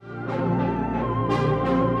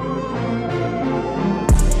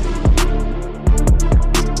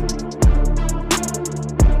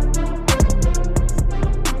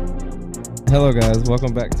Hello, guys.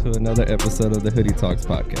 Welcome back to another episode of the Hoodie Talks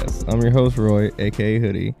podcast. I'm your host, Roy, aka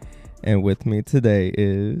Hoodie, and with me today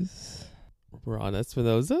is Ron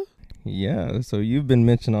Espinoza. Yeah. So you've been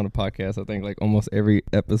mentioned on the podcast. I think like almost every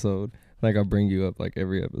episode. Like I bring you up like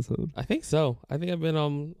every episode. I think so. I think I've been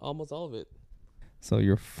almost all of it. So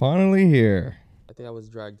you're finally here. I think I was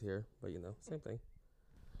dragged here, but same thing.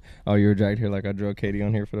 Oh, you were dragged here like I drug Katie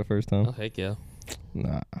on here for the first time? Oh, heck yeah.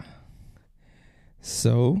 Nah.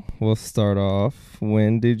 So we'll start off.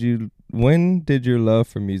 When did your love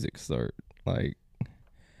for music start? Like,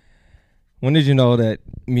 when did you know that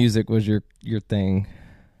music was your thing?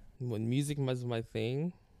 When music was my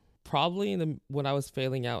thing, probably when I was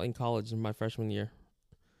failing out in college in my freshman year.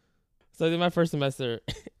 So I did my first semester,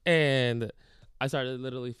 and I started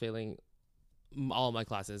literally failing all of my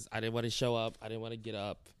classes. I didn't want to show up. I didn't want to get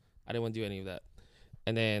up. I didn't want to do any of that.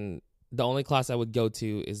 And then the only class I would go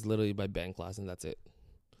to is literally my band class, and that's it.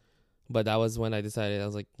 But that was when I decided, I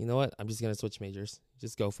was like, you know what? I'm just going to switch majors.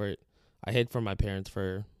 Just go for it. I hid from my parents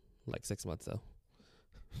for like 6 months, though.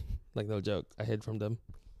 Like, no joke. I hid from them.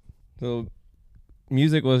 So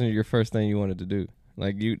music wasn't your first thing you wanted to do?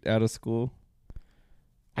 Like, you out of school?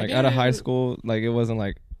 Like, out of high school? Like, it wasn't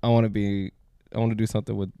like, I want to do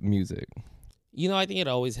something with music. I think it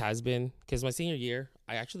always has been. Because my senior year,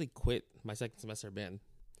 I actually quit my second semester of band.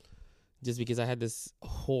 Just because I had this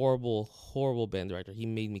horrible, horrible band director. He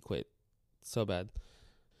made me quit so bad.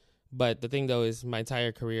 But the thing, though, is my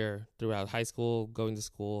entire career throughout high school, going to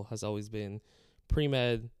school, has always been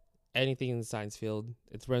pre-med, anything in the science field.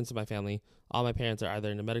 It's run to my family. All my parents are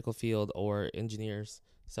either in the medical field or engineers.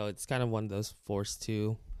 So it's kind of one of those forced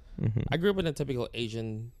to. Mm-hmm. I grew up in a typical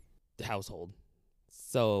Asian household.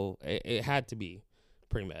 So it had to be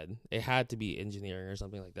pre-med. It had to be engineering or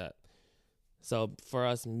something like that. So for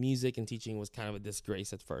us, music and teaching was kind of a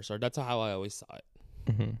disgrace at first, or that's how I always saw it.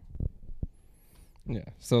 Mm-hmm. Yeah.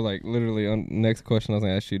 So like literally, next question I was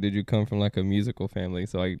gonna ask you: did you come from like a musical family?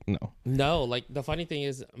 So no. Like the funny thing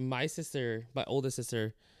is, my oldest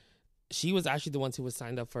sister, she was actually the one who was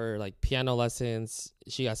signed up for like piano lessons.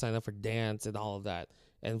 She got signed up for dance and all of that.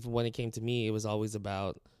 And when it came to me, it was always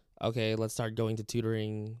about, okay, let's start going to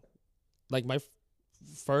tutoring. Like my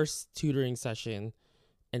first tutoring session.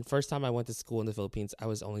 And first time I went to school in the Philippines, I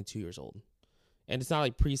was only 2 years old. And it's not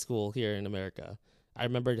like preschool here in America. I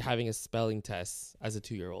remember having a spelling test as a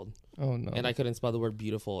 2-year-old. Oh, no. And I couldn't spell the word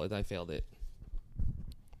beautiful, and I failed it.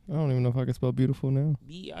 I don't even know if I can spell beautiful now.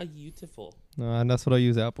 Beautiful. No, and that's what I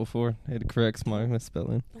use Apple for. It corrects my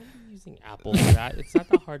misspelling. Don't be using Apple for that. It's not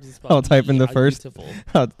that hard to spell. I'll type in the first. Beautiful.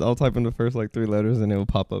 I'll type in the first like 3 letters, and it will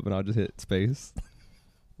pop up, and I'll just hit space.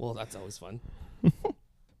 Well, that's always fun.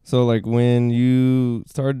 So, like, when you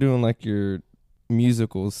started doing, like, your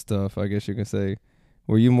musical stuff, I guess you can say,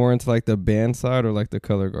 were you more into, like, the band side or, like, the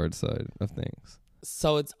color guard side of things?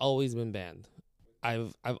 So, it's always been band.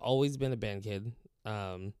 I've always been a band kid.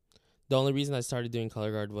 The only reason I started doing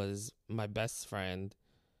color guard was my best friend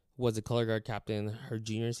was a color guard captain her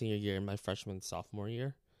junior, senior year, and my freshman, sophomore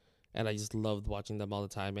year. And I just loved watching them all the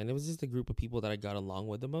time. And it was just a group of people that I got along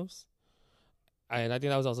with the most. And I think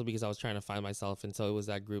that was also because I was trying to find myself. And so it was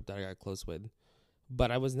that group that I got close with.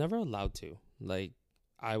 But I was never allowed to. Like,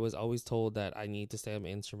 I was always told that I need to stay on my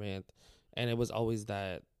instrument. And it was always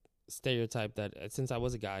that stereotype that since I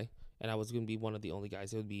was a guy and I was going to be one of the only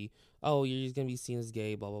guys, it would be, oh, you're just going to be seen as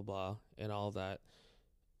gay, blah, blah, blah, and all of that.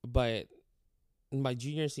 But in my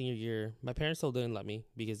junior, senior year, my parents still didn't let me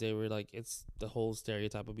because they were like, it's the whole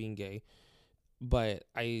stereotype of being gay. But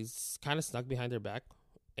I kind of snuck behind their back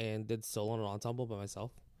and did solo and ensemble by myself.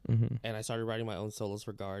 Mm-hmm. And I started writing my own solos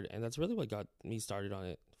for guard. And that's really what got me started on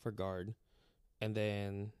it for guard. And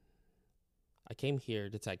then I came here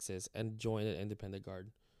to Texas and joined an independent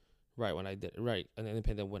guard an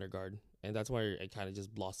independent winter guard. And that's where it kind of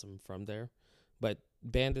just blossomed from there. But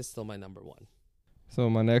band is still my number one. So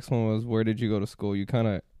my next one was, where did you go to school? You kind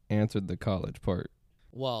of answered the college part.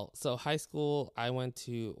 Well, so high school, I'm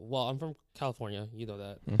from California, you know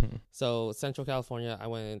that. Mm-hmm. So Central California, I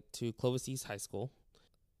went to Clovis East High School.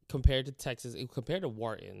 Compared to Texas, compared to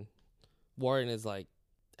Wharton is like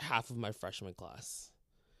half of my freshman class.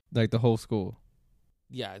 Like the whole school?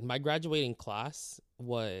 Yeah, my graduating class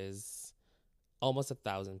was almost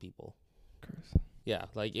 1,000 people. Chris. Yeah,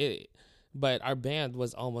 like it. But our band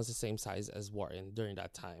was almost the same size as Wharton during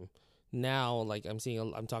that time. Now, like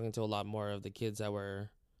I'm talking to a lot more of the kids that were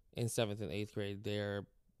in 7th and 8th grade. They're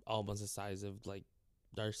almost the size of like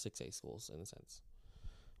our 6A schools in a sense.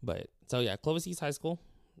 But so yeah, Clovis East High School.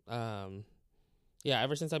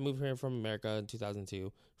 Ever since I moved here from America in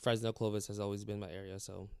 2002, Fresno, Clovis has always been my area.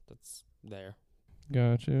 So that's there.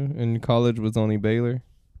 Gotcha. And college was only Baylor?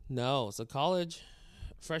 No, so college,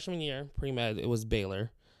 freshman year, pre-med, it was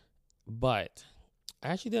Baylor. But I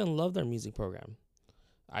actually didn't love their music program.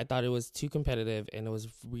 I thought it was too competitive and it was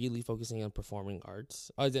really focusing on performing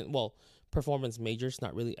arts. Performance majors,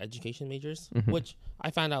 not really education majors, which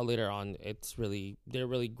I found out later on. They're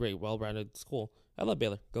really great, well-rounded school. I love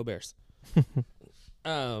Baylor. Go Bears. But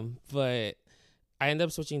I ended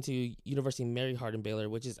up switching to University Mary Hardin Baylor,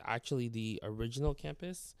 which is actually the original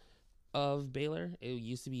campus of Baylor. It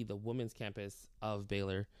used to be the women's campus of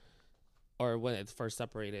Baylor, or when it first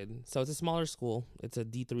separated. So it's a smaller school. It's a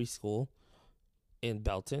D3 school in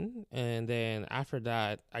Belton. And then after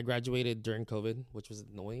that, I graduated during COVID, which was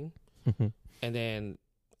annoying. And then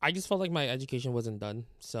I just felt like my education wasn't done.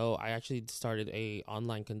 So I actually started a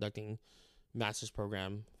online conducting master's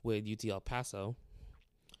program with UT El Paso.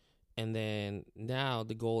 And then now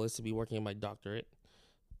the goal is to be working on my doctorate,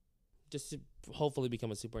 just to hopefully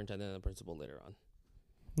become a superintendent and a principal later on.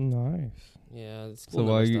 Nice. Yeah, the school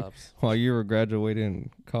never stops. While you were graduating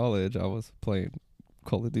college, I was playing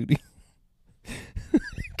Call of Duty.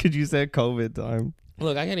 Cause you said COVID time.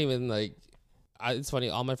 Look, I can't even it's funny.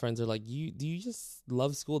 All my friends are like, do you just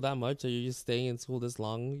love school that much, or you're just staying in school this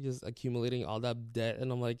long, just accumulating all that debt?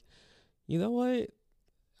 And I'm like, you know what?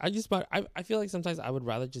 I feel like sometimes I would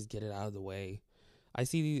rather just get it out of the way. I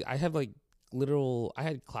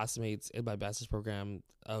had classmates in my master's program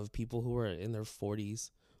of people who were in their 40s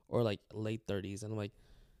or like late 30s, and I'm like,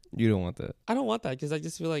 you don't want that. I don't want that, because I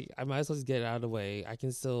just feel like I might as well just get it out of the way. I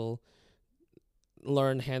can still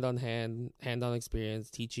learn hand-on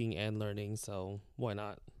experience, teaching and learning, so why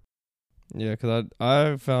not? Yeah, because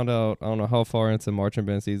I found out, I don't know how far into marching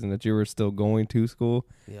band season, that you were still going to school.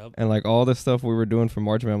 Yep. And like all the stuff we were doing for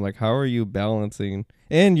marching band, I'm like, how are you balancing?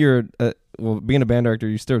 And you're, being a band director,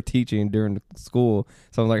 you're still teaching during the school.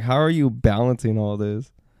 So I'm like, how are you balancing all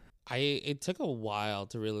this? It took a while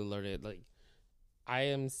to really learn it. Like,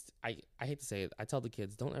 I hate to say it. I tell the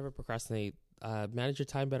kids, don't ever procrastinate. Manage your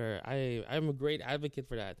time better. I'm a great advocate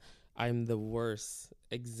for that. I'm the worst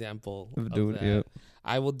example of that. Yep.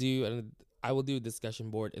 I will do a discussion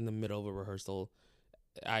board in the middle of a rehearsal.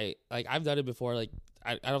 I've done it before. Like,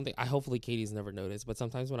 hopefully Katie's never noticed, but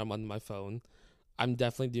sometimes when I'm on my phone, I'm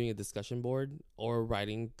definitely doing a discussion board or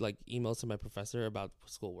writing like emails to my professor about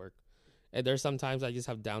schoolwork. And there's sometimes I just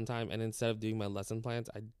have downtime, and instead of doing my lesson plans,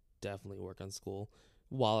 I definitely work on school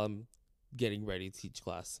while I'm getting ready to teach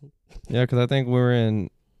class. Yeah, because I think we were in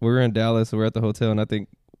Dallas. We were at the hotel, and I think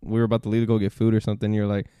we were about to leave to go get food or something. You're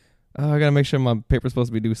like, oh, I gotta make sure my paper's supposed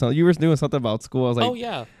to be doing something. You were doing something about school. I was like, oh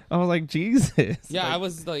yeah. I was like, Jesus. Yeah, I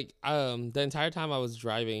was like, the entire time I was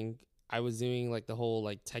driving, I was doing like the whole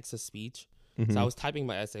like text to speech. So I was typing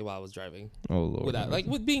my essay while I was driving. Oh Lord.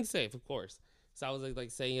 With being safe, of course. So I was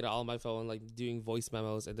like saying it all on my phone, like doing voice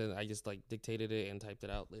memos, and then I just like dictated it and typed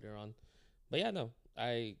it out later on. But yeah, no,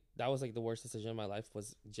 that was like the worst decision in my life,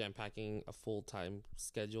 was jam packing a full time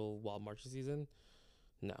schedule while marching season.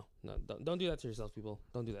 No, don't do that to yourself, people.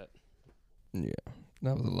 Don't do that. Yeah,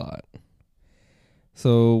 that was a lot.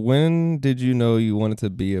 So when did you know you wanted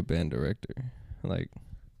to be a band director? Like,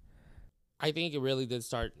 I think it really did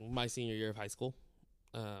start my senior year of high school.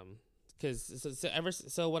 So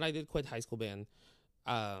when I did quit high school band,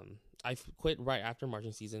 I quit right after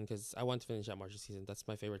marching season because I wanted to finish out marching season. That's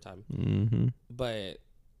my favorite time. Mm-hmm. But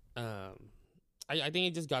I think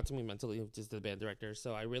it just got to me mentally, just the band director.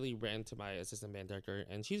 So I really ran to my assistant band director,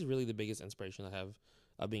 and she's really the biggest inspiration I have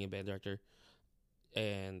of being a band director.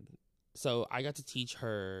 And so I got to teach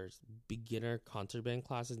her beginner concert band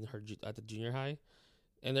classes at the junior high.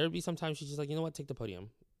 And there would be sometimes she's just like, you know what, take the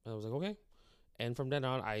podium. And I was like, okay. And from then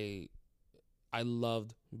on, I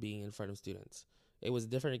loved being in front of students. It was a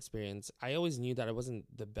different experience. I always knew that I wasn't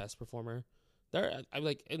the best performer.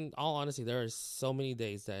 In all honesty, there are so many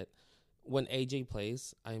days that when AJ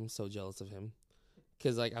plays, I'm so jealous of him.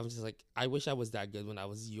 Because, like, I'm just like, I wish I was that good when I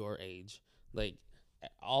was your age. Like,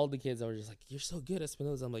 all the kids are just like, you're so good,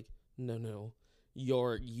 Espinoza. I'm like, no.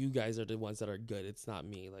 You guys are the ones that are good. It's not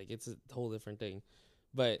me. Like, it's a whole different thing.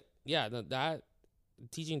 But, yeah, that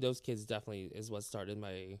teaching those kids definitely is what started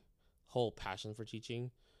my whole passion for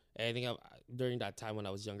teaching. And I think during that time when I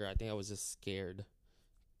was younger, I think I was just scared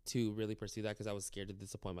to really pursue that because I was scared to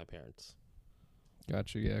disappoint my parents.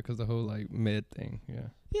 Gotcha, yeah, because the whole, like, med thing, yeah.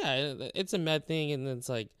 Yeah, it's a med thing, and it's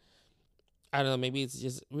like, I don't know, maybe it's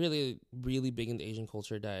just really, really big in the Asian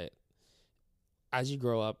culture that as you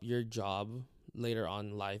grow up, your job later on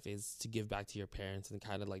in life is to give back to your parents and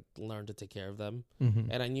kind of, like, learn to take care of them.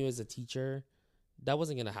 Mm-hmm. And I knew as a teacher that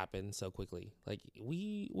wasn't going to happen so quickly. Like,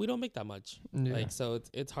 we don't make that much. Yeah. Like, so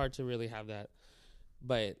it's hard to really have that.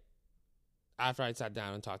 But after I sat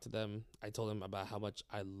down and talked to them, I told them about how much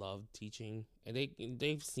I love teaching, and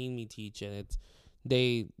they've seen me teach, and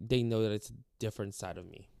they know that it's a different side of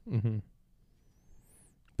me. Mm-hmm.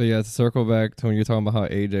 But yeah, to circle back to when you're talking about how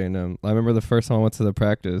AJ and them, I remember the first time I went to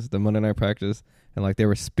the Monday night practice, and like they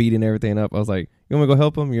were speeding everything up. I was like, "You want me to go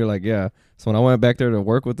help them?" You're like, "Yeah." So when I went back there to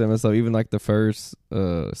work with them, and so even like the first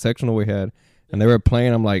sectional we had, and they were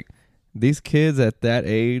playing, I'm like, these kids at that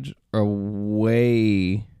age are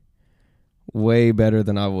way better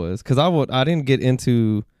than I was, because I didn't get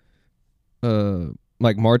into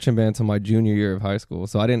like marching band until my junior year of high school,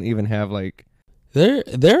 so I didn't even have like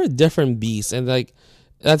they're a different beast, and like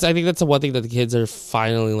I think that's the one thing that the kids are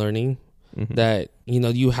finally learning. Mm-hmm. That, you know,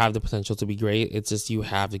 you have the potential to be great. It's just you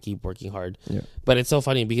have to keep working hard. Yeah. But it's so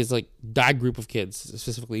funny because like that group of kids,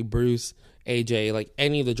 specifically Bruce, AJ, like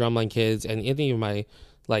any of the drumline kids and any of my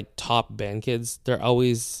like top band kids,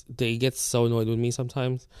 they get so annoyed with me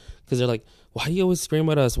sometimes because they're like, "Why do you always scream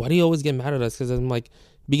at us? Why do you always get mad at us?" Because I'm like,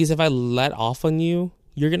 because if I let off on you,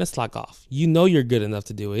 you're gonna slack off. You know you're good enough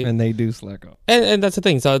to do it, and they do slack off. And that's the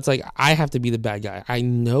thing. So it's like I have to be the bad guy. I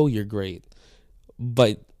know you're great,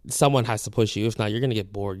 but someone has to push you. If not, you're gonna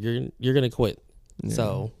get bored. You're gonna quit. Yeah.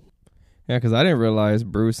 So yeah, because I didn't realize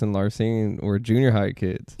Bruce and Larcene were junior high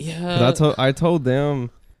kids. Yeah, I told them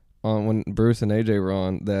when Bruce and AJ were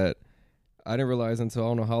on that I didn't realize until I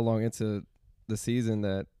don't know how long into the season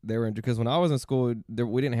that they were in, because when I was in school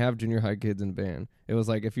we didn't have junior high kids in band. It was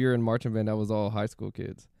like if you're in marching band, that was all high school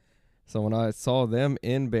kids. So when I saw them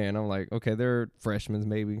in band, I'm like, okay, they're freshmen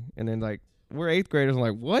maybe, and then like we're 8th graders. I'm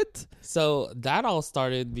like, what? So that all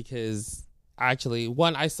started because actually,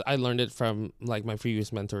 one, I learned it from like my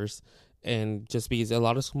previous mentors, and just because a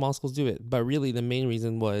lot of small schools do it. But really, the main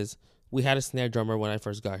reason was we had a snare drummer when I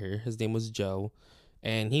first got here. His name was Joe,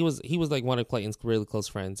 and he was like one of Clayton's really close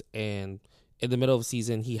friends. And in the middle of the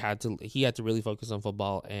season, he had to really focus on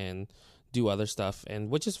football and do other stuff, and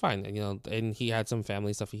which is fine, you know. And he had some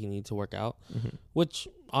family stuff he needed to work out, which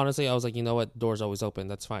honestly, I was like, you know what, doors always open.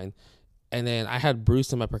 That's fine. And then I had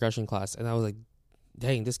Bruce in my percussion class, and I was like,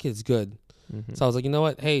 dang, this kid's good. Mm-hmm. So I was like, you know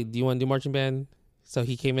what? Hey, do you want to do marching band? So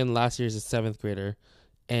he came in last year as a 7th grader,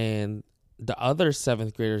 and the other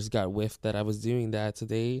 7th graders got whiffed that I was doing that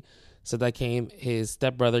today. So that came his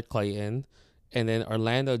stepbrother Clayton, and then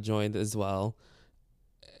Orlando joined as well.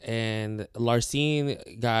 And Larcene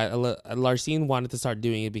wanted to start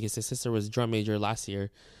doing it because his sister was drum major last year.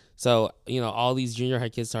 So, you know, all these junior high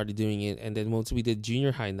kids started doing it. And then once we did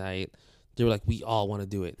junior high night, they were like, we all want to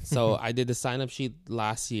do it. So I did the sign up sheet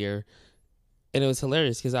last year, and it was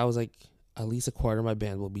hilarious because I was like, at least a quarter of my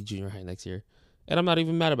band will be junior high next year. And I'm not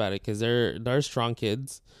even mad about it because they're strong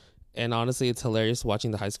kids. And honestly, it's hilarious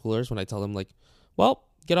watching the high schoolers when I tell them like, well,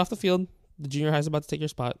 get off the field. The junior high is about to take your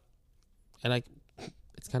spot. And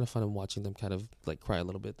it's kind of fun watching them kind of like cry a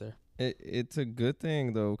little bit there. It's a good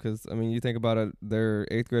thing though, because I mean, you think about it, they're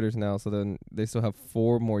 8th graders now, so then they still have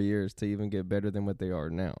 4 more years to even get better than what they are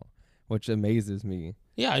now, which amazes me.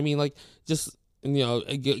 Yeah, I mean, like, just, you know,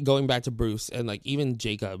 going back to Bruce and like even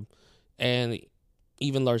Jacob and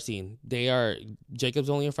even Larcene, Jacob's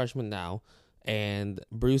only a freshman now, and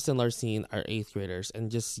Bruce and Larcene are 8th graders,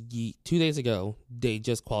 and just 2 days ago they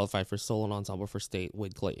just qualified for solo and ensemble for state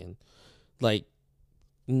with Clayton. Like,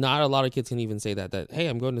 not a lot of kids can even say that hey,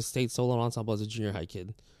 I'm going to state solo and ensemble as a junior high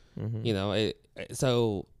kid. Mm-hmm. You know,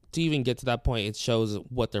 so to even get to that point, it shows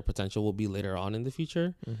what their potential will be later on in the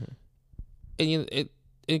future. Mm-hmm. And you know,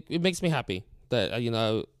 it makes me happy that, you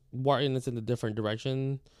know, Wharton is in a different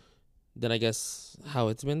direction than I guess how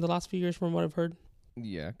it's been the last few years from what I've heard.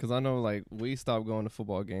 Yeah, because I know like we stopped going to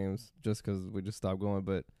football games just because we just stopped going.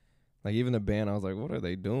 But like even the band, I was like, what are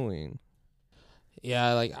they doing?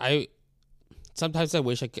 Yeah, like sometimes I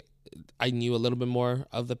wish I knew a little bit more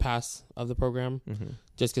of the past of the program,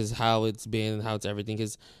 just because how it's been, how it's everything.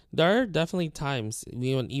 Because there are definitely times,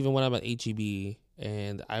 even when I'm at HEB,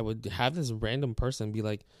 and I would have this random person be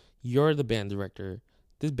like, "You're the band director.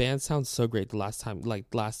 This band sounds so great. The last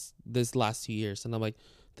 2 years," and I'm like,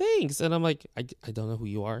 "Thanks." And I'm like, I don't know who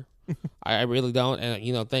you are. I really don't. And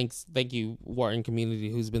you know, thank you, Wharton community,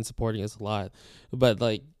 who's been supporting us a lot. But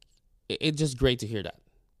like, it's just great to hear that.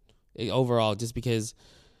 Overall, just because,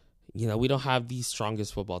 you know, we don't have the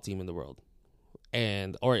strongest football team in the world,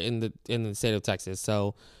 or in the state of Texas.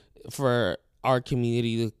 So for our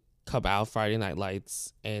community to come out Friday Night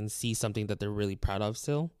Lights and see something that they're really proud of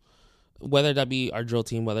still, whether that be our drill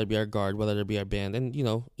team, whether it be our guard, whether it be our band, and you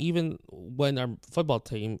know, even when our football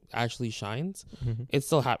team actually shines, it's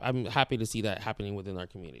still I'm happy to see that happening within our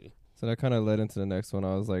community. So that kind of led into the next one.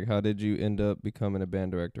 I was like, how did you end up becoming a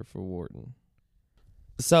band director for Wharton?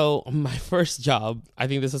 So my first job, I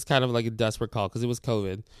think this was kind of like a desperate call because it was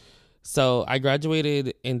COVID. So I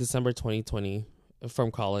graduated in December 2020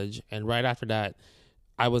 from college, and right after that,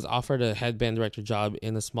 I was offered a head band director job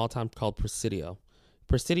in a small town called Presidio.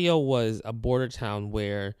 Presidio was a border town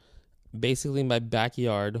where basically my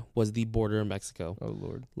backyard was the border of Mexico. Oh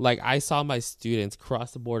Lord. Like I saw my students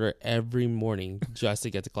cross the border every morning just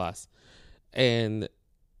to get to class. And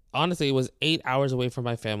honestly, it was 8 hours away from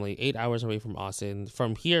my family, 8 hours away from Austin.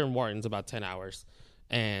 From here in Wharton's about 10 hours.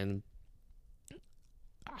 And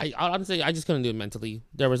I honestly, I just couldn't do it mentally.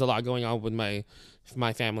 There was a lot going on with my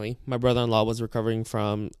family. My brother-in-law was recovering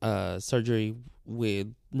from surgery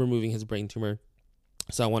with removing his brain tumor.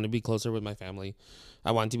 So I wanted to be closer with my family.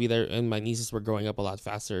 I wanted to be there, and my nieces were growing up a lot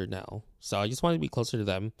faster now. So I just wanted to be closer to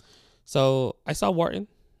them. So I saw Wharton.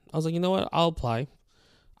 I was like, you know what? I'll apply.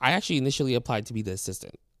 I actually initially applied to be the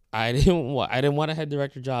assistant. I didn't want a head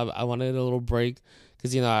director job. I wanted a little break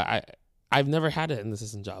because I've never had an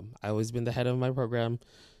assistant job. I've always been the head of my program,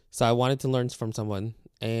 so I wanted to learn from someone.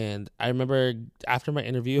 And I remember after my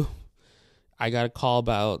interview, I got a call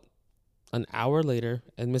about an hour later,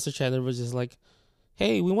 and Mr. Chandler was just like,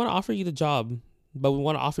 "Hey, we want to offer you the job, but we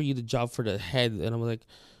want to offer you the job for the head." And I'm like,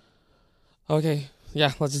 "Okay,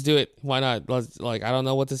 yeah, let's just do it. Why not? I don't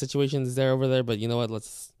know what the situation is there over there, but you know what?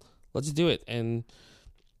 Let's do it." And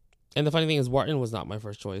the funny thing is, Wharton was not my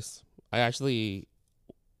first choice. I actually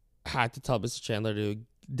had to tell Mr. Chandler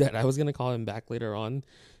that I was gonna call him back later on,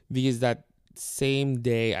 because that same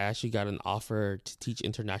day I actually got an offer to teach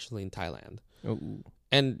internationally in Thailand. Oh.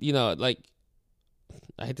 And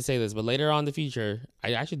I hate to say this, but later on in the future,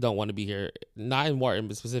 I actually don't want to be here, not in Wharton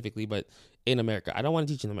but specifically, but in America. I don't want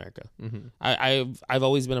to teach in America. Mm-hmm. I've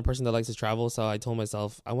always been a person that likes to travel, so I told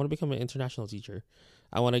myself I want to become an international teacher.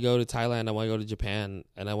 I want to go to Thailand, I want to go to Japan,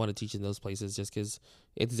 and I want to teach in those places just because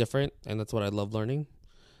it's different, and that's what I love learning.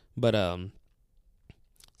 But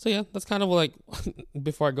so yeah, that's kind of like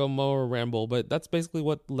before I go more ramble, but that's basically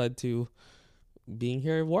what led to being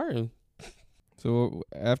here at Wharton. So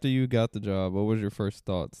after you got the job, what was your first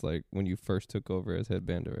thoughts like when you first took over as head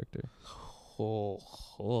band director?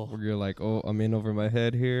 Where you're like, oh, I'm in over my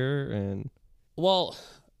head here, and well,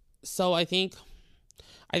 so I think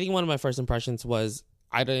one of my first impressions was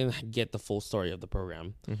I didn't get the full story of the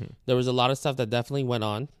program. mm-hmm. There was a lot of stuff that definitely went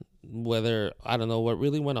on, whether I don't know what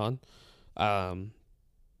really went on.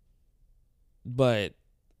 But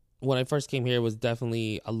when I first came here, it was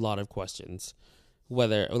definitely a lot of questions.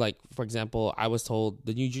 Whether, like, for example, I was told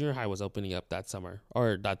the new junior high was opening up that summer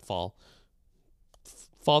or that fall.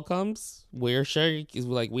 Fall comes, we're sure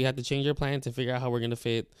we had to change our plan to figure out how we're gonna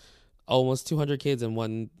fit almost 200 kids in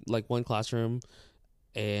one classroom,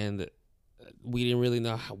 and we didn't really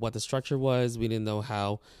know what the structure was. We didn't know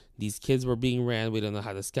how these kids were being ran. We didn't know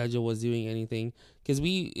how the schedule was doing anything because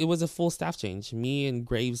it was a full staff change. Me and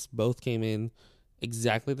Graves both came in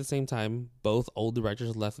exactly at the same time. Both old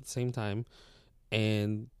directors left at the same time,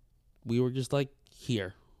 and we were just like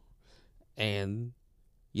here. And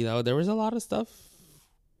there was a lot of stuff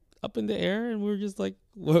up in the air, and we were just like,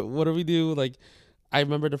 what do we do? Like, I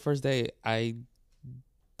remember the first day I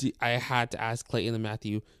had to ask Clayton and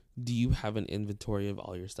Matthew, do you have an inventory of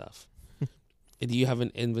all your stuff? Do you have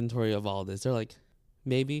an inventory of all this? They're like,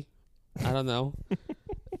 maybe. I don't know.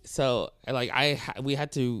 So, we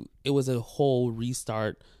had to, it was a whole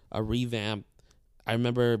restart, a revamp. I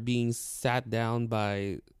remember being sat down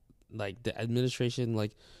by, the administration,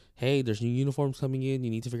 hey, there's new uniforms coming in. You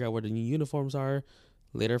need to figure out where the new uniforms are.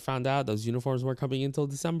 Later found out those uniforms weren't coming in until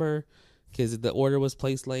December because the order was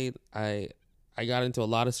placed late. I got into a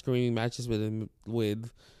lot of screaming matches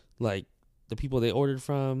with the people they ordered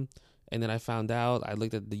from, and then I found out. I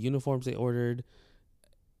looked at the uniforms they ordered.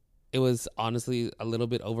 It was honestly a little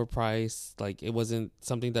bit overpriced. It wasn't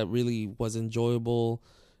something that really was enjoyable.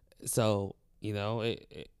 So it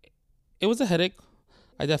was a headache.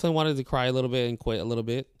 I definitely wanted to cry a little bit and quit a little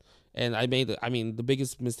bit. And the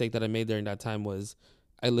biggest mistake that I made during that time was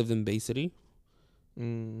I lived in Bay City.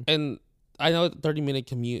 And I know a 30-minute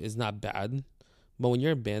commute is not bad, but when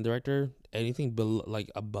you're a band director, anything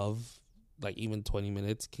above even 20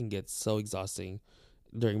 minutes can get so exhausting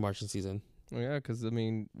during marching season. Well, yeah, because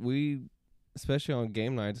we, especially on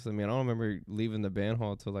game nights, I don't remember leaving the band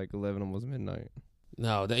hall till 11, almost midnight.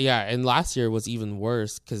 No, and last year was even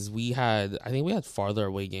worse because I think we had farther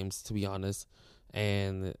away games, to be honest.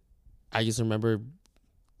 And I just remember,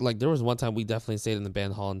 there was one time we definitely stayed in the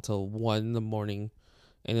band hall until 1 in the morning,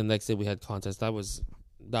 and the next day we had contests. That was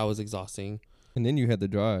exhausting. And then you had to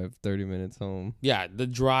drive 30 minutes home. Yeah, the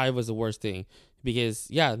drive was the worst thing because,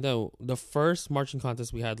 the first marching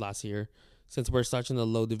contest we had last year, since we're such in a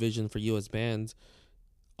low division for U.S. bands,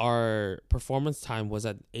 our performance time was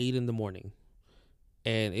at 8 in the morning,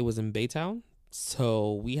 and it was in Baytown,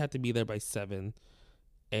 so we had to be there by 7.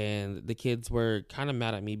 And the kids were kind of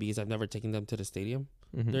mad at me because I've never taken them to the stadium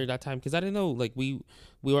during that time, because I didn't know, like, we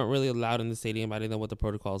weren't really allowed in the stadium. I didn't know what the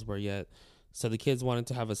protocols were yet, so the kids wanted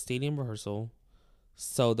to have a stadium rehearsal.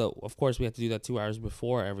 So of course we had to do that 2 hours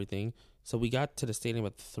before everything. So we got to the stadium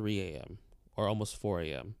at 3 a.m. or almost 4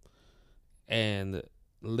 a.m. and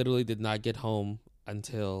literally did not get home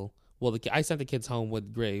until, well, I sent the kids home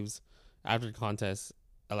with Graves after the contest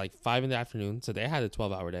at like 5 in the afternoon. So they had a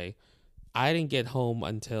 12-hour day. I didn't get home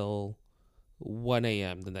until 1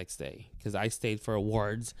 a.m. the next day because I stayed for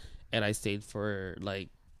awards and I stayed for like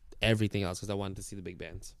everything else because I wanted to see the big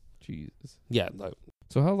bands. Jesus. Yeah. Like,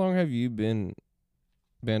 so how long have you been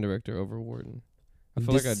band director over Wharton? I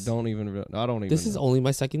feel like I don't even know. This is only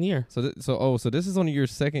my second year. So this is only your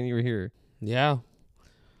second year here. Yeah.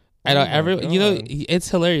 I know it's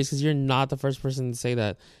hilarious because you're not the first person to say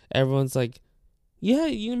that. Everyone's like, yeah,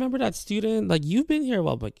 you remember that student? Like, you've been here a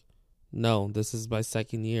while. I'm like, no, this is my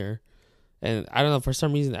second year. And I don't know, for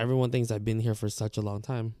some reason, everyone thinks I've been here for such a long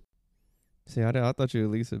time. See, I thought you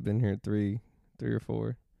at least had been here three or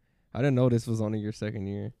 4. I didn't know this was only your second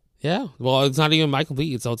year. Yeah. Well, it's not even my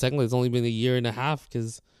complete. So technically, it's only been a year and a half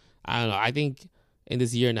because, I don't know, I think in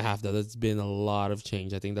this year and a half, though, there's been a lot of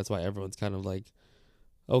change. I think that's why everyone's kind of like,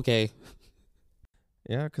 okay.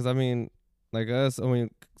 Yeah, because, I mean, like us, I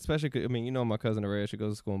mean, especially, I mean, you know, my cousin Araya, she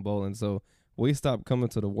goes to school in Bowling, so we stopped coming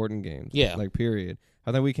to the Wharton games. Yeah. Like, period.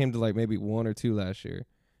 I think we came to, like, maybe 1 or 2 last year.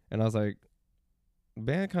 And I was like,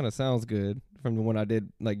 band kind of sounds good from when I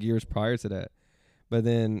did, like, years prior to that. But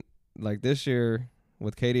then, like, this year,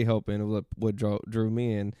 with Katie helping, what drew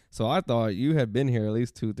me in. So I thought you had been here at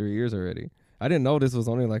least 2-3 years already. I didn't know this was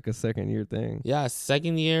only, like, a second-year thing. Yeah,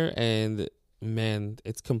 second year, and, man,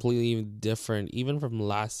 it's completely different. Even from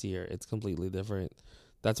last year, it's completely different.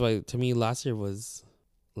 That's why, to me, last year was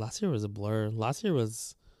a blur. Last year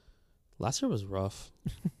was rough.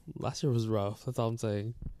 Last year was rough. That's all I'm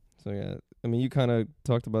saying. So yeah, I mean, you kind of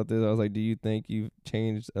talked about this. I was like, do you think you've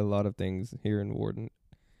changed a lot of things here in Wharton?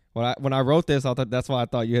 When I wrote this, I thought that's why I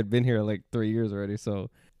thought you had been here like 3 years already.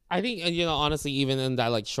 So I think, you know, honestly, even in that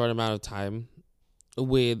like short amount of time,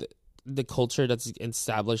 with the culture that's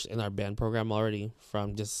established in our band program already,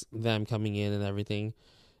 from just them coming in and everything,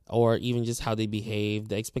 or even just how they behave,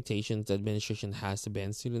 the expectations the administration has to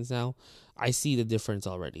band students now, I see the difference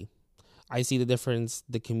already. I see the difference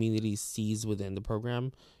the community sees within the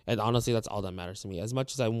program. And honestly, that's all that matters to me. As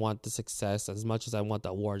much as I want the success, as much as I want the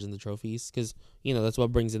awards and the trophies, because, you know, that's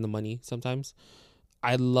what brings in the money sometimes.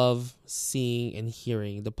 I love seeing and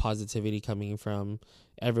hearing the positivity coming from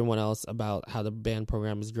everyone else about how the band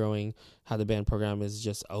program is growing, how the band program is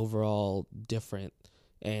just overall different.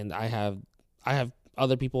 And I have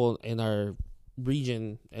other people in our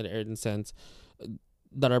region, in a sense,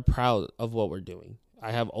 that are proud of what we're doing.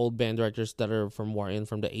 I have old band directors that are from Wharton,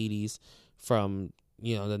 from the 80s, from,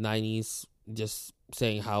 you know, the 90s, just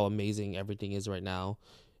saying how amazing everything is right now.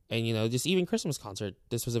 And, you know, just even Christmas concert.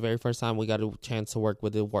 This was the very first time we got a chance to work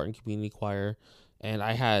with the Wharton Community Choir. And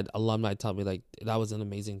I had alumni tell me, like, that was an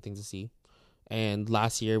amazing thing to see. And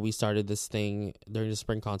last year we started this thing during the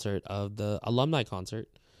spring concert of the alumni concert,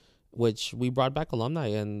 which we brought back alumni.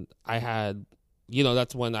 And I had, you know,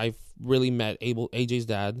 that's when I really met AJ's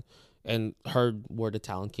dad and heard where the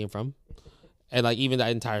talent came from. And, like, even that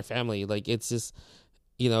entire family, like, it's just,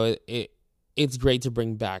 you know, it's great to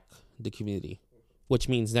bring back the community, which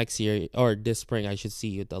means next year, or this spring, I should see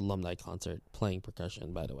you at the alumni concert playing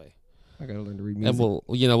percussion, by the way. I got to learn to read music.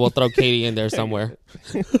 And we'll throw Katie in there somewhere.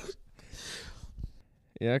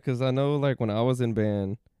 Yeah, because I know, like, when I was in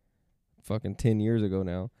band fucking 10 years ago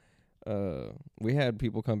now, we had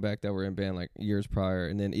people come back that were in band, like, years prior.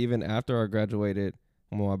 And then even after I graduated,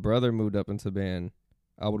 when my brother moved up into band,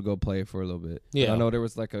 I would go play for a little bit. Yeah. But I know there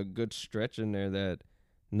was, like, a good stretch in there that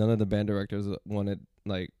none of the band directors wanted,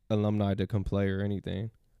 like, alumni to come play or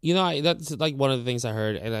anything. You know, that's, like, one of the things I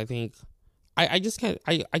heard. And I think I just can't,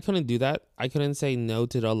 I couldn't do that. I couldn't say no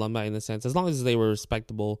to the alumni in a sense, as long as they were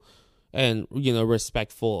respectable and, you know,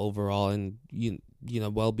 respectful overall and, you know,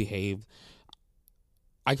 well-behaved.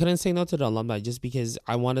 I couldn't say no to the alumni just because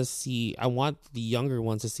I want the younger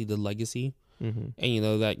ones to see the legacy. Mm-hmm. And, you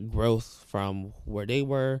know, that growth from where they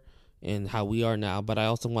were and how we are now. But I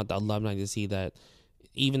also want the alumni to see that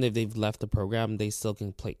even if they've left the program, they still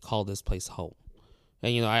can call this place home.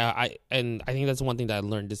 And, you know, I think that's one thing that I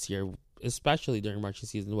learned this year, especially during marching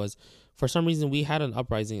season, was for some reason we had an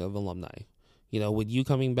uprising of alumni. You know, with you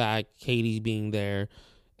coming back, Katie being there,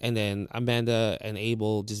 and then Amanda and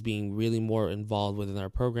Abel just being really more involved within our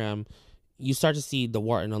program. you start to see the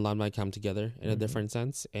Wharton alumni come together in a different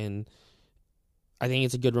sense. And I think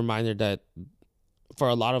it's a good reminder that for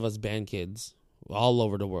a lot of us band kids all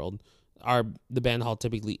over the world, the band hall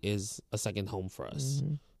typically is a second home for us.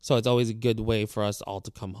 So it's always a good way for us all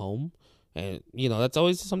to come home. And, you know, that's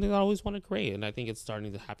always something that I always want to create. And I think it's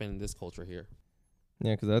starting to happen in this culture here.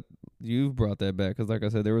 Yeah, because you've brought that back. Because like I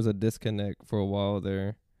said, there was a disconnect for a while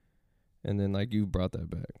there. And then like you brought that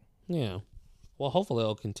back. Yeah. Well, hopefully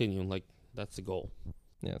it'll continue. Like, that's the goal.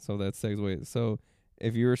 Yeah, so that segues. So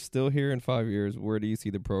if you're still here in 5 years, where do you see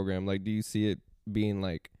the program? Like, do you see it being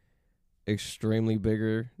like extremely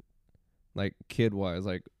bigger, like kid-wise?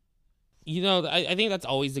 Like, you know, I think that's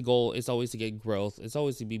always the goal. It's always to get growth. It's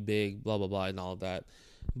always to be big, blah, blah, blah, and all of that.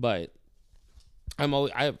 But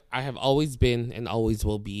I have always been and always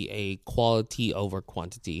will be a quality over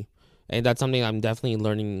quantity. And that's something I'm definitely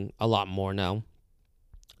learning a lot more now.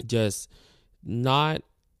 Just not,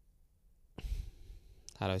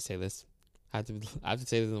 how do I say this? I have to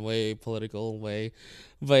say this in a way political way,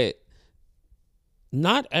 but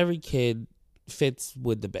not every kid fits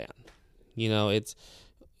with the band. You know, it's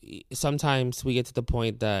sometimes we get to the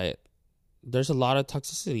point that there's a lot of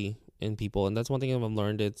toxicity in people, and that's one thing I've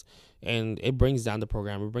learned. And it brings down the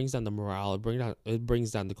program, it brings down the morale, it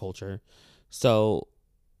brings down the culture. So,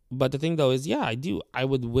 but the thing though is, yeah, I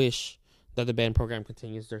would wish that the band program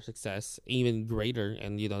continues their success even greater,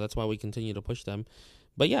 and you know that's why we continue to push them.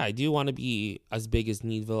 But yeah, I do want to be as big as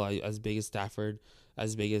Needville, as big as Stafford,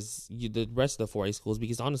 as big as the rest of the 4A schools,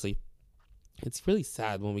 because honestly, it's really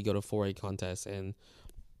sad when we go to 4A contests. And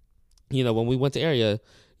you know, when we went to area,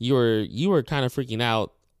 you were kind of freaking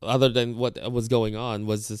out. Other than what was going on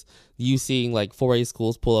was just you seeing like 4A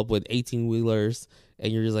schools pull up with 18-wheelers,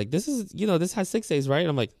 and you're just like, this has 6As, right? And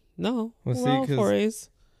I'm like, no, well, we're all 4As.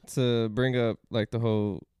 To bring up like the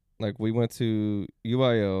whole, like we went to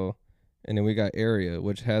UIL, and then we got area,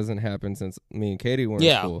 which hasn't happened since me and Katie were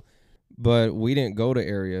in school. But we didn't go to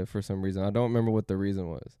area for some reason. I don't remember what the reason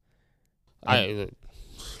was.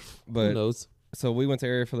 But who knows? So we went to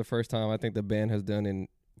area for the first time. I think the band has done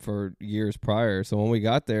for years prior. So when we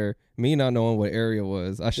got there, me not knowing what area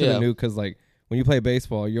was, I should have knew, because like when you play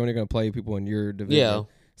baseball, you're only going to play people in your division. Yeah.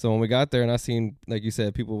 So when we got there and I seen, like you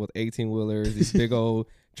said, people with 18-wheelers, these big old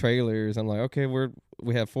trailers, I'm like, okay,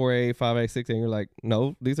 we have 4A, 5A, 6A, and you're like,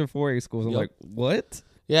 no, these are 4A schools. I'm like, what?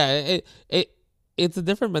 Yeah, it's a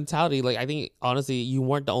different mentality. Like, I think, honestly, you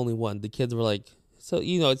weren't the only one. The kids were like, so,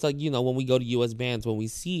 you know, it's like, you know, when we go to U.S. bands, when we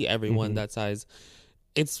see everyone that size,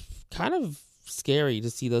 it's kind of scary to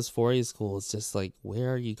see those 4A schools. Just like,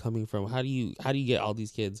 where are you coming from? How do you get all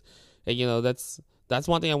these kids? And, you know, that's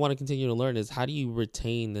one thing I want to continue to learn, is how do you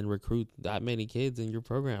retain and recruit that many kids in your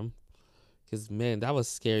program? Because, man, that was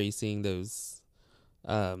scary seeing those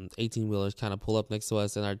 18-wheelers kind of pull up next to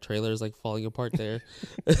us, and our trailer's like falling apart there.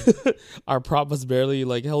 Our prop was barely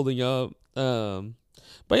like holding up.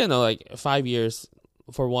 But you know, like 5 years,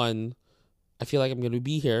 for one, I feel like I'm going to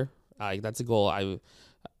be here. That's a goal. I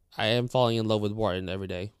am falling in love with Wharton every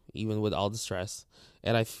day, even with all the stress.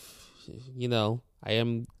 And I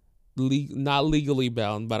am not legally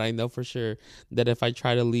bound, but I know for sure that if I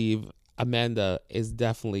try to leave, Amanda is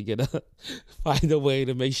definitely gonna find a way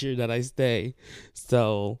to make sure that I stay.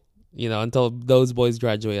 So, you know, until those boys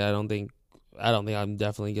graduate, I don't think I'm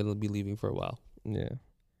definitely gonna be leaving for a while. Yeah,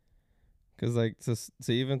 because like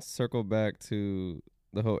to even circle back to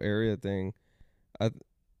the whole area thing,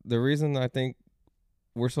 the reason I think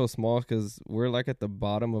we're so small is because we're like at the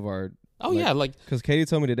bottom of our. Oh, like, yeah, like... Because Katie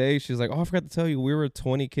told me today, she's like, oh, I forgot to tell you, we were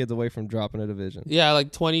 20 kids away from dropping a division. Yeah,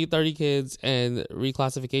 like 20, 30 kids, and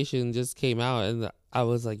reclassification just came out, and I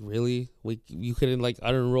was like, really? You couldn't, like,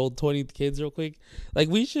 unenroll 20 kids real quick? Like,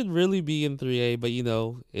 we should really be in 3A, but, you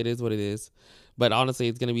know, it is what it is. But honestly,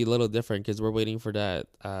 it's going to be a little different because we're waiting for that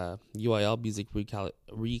UIL music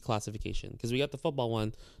reclassification. Because we got the football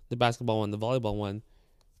one, the basketball one, the volleyball one.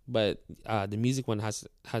 But the music one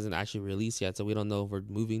hasn't actually released yet, so we don't know if we're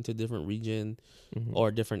moving to a different region or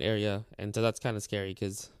a different area. And so that's kind of scary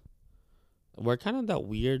because we're kind of that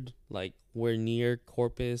weird, like, we're near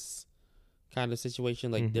Corpus kind of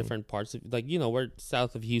situation, like different parts of, like, you know, we're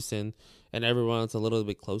south of Houston and everyone else a little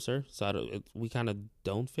bit closer. So we kind of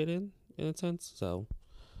don't fit in a sense. So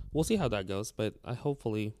we'll see how that goes, but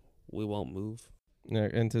hopefully we won't move. Yeah,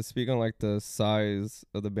 and to speak on, like, the size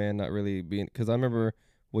of the band not really being, because I remember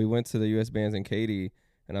we went to the U.S. bands in Katy,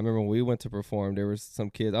 and I remember when we went to perform, there was some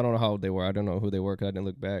kids. I don't know how old they were. I don't know who they were because I didn't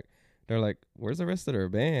look back. They're like, where's the rest of their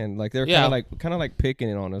band? Like, they're kind of like picking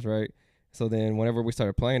it on us, right? So then whenever we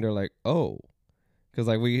started playing, they're like, oh. Because,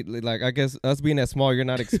 like, I guess us being that small, you're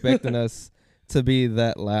not expecting us to be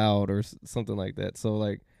that loud or something like that. So,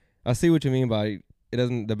 like, I see what you mean by it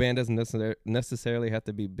doesn't. The band doesn't necessarily have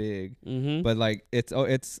to be big, Mm-hmm. but like it's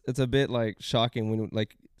a bit like shocking when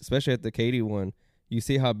like especially at the Katie one, you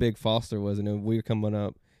see how big Foster was, and then we were coming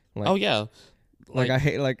up. Like, Oh yeah, like I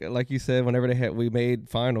hate like you said whenever we made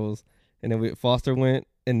finals, and then Foster went,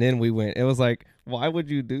 and then we went. It was like, why would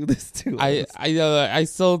you do this to us? I know I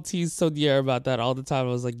still tease Sonier about that all the time.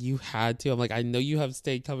 I was like, you had to. I'm like, I know you have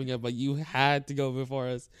state coming up, but you had to go before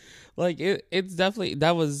us. Like it's definitely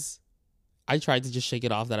that was. I tried to just shake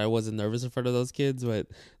it off that I wasn't nervous in front of those kids, but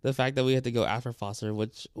the fact that we had to go after Foster,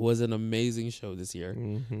 which was an amazing show this year.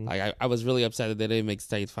 Mm-hmm. Like I was really upset that they didn't make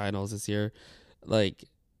state finals this year. Like,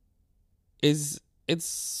 it's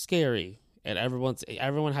scary, and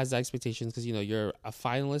everyone has the expectations because you're a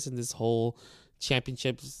finalist in this whole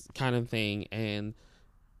championships kind of thing, and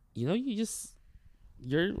we're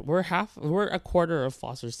a quarter of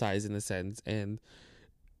Foster size in a sense, and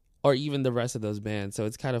or even the rest of those bands. So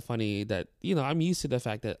it's kind of funny that I'm used to the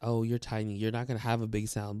fact that you're tiny, you're not gonna have a big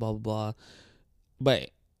sound, blah blah blah,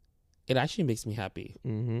 but it actually makes me happy.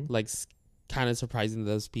 Mm-hmm. Like, kind of surprising to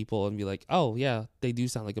those people and be like, oh yeah, they do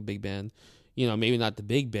sound like a big band. Maybe not the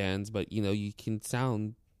big bands, but you can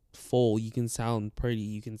sound full, you can sound pretty,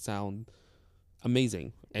 you can sound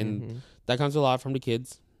amazing, and that comes a lot from the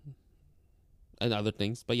kids and other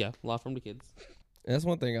things. But yeah, a lot from the kids. And that's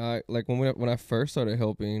one thing I like when I first started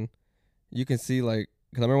helping. You can see like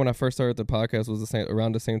because I remember when I first started the podcast was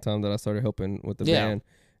around the same time that I started helping with the band,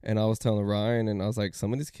 and I was telling Ryan and I was like,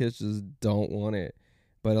 some of these kids just don't want it,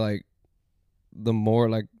 but like the more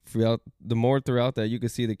throughout that you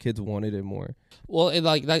could see the kids wanted it more. Well, it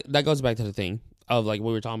like that goes back to the thing of like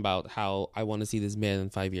we were talking about how I want to see this band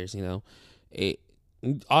in 5 years. It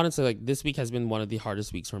honestly, like, this week has been one of the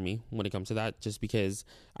hardest weeks for me when it comes to that, just because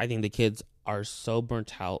I think the kids are so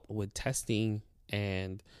burnt out with testing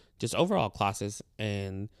and just overall classes,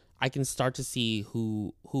 and I can start to see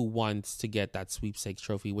who wants to get that sweepstakes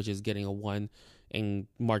trophy, which is getting a 1 in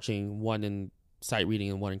marching, 1 in sight reading,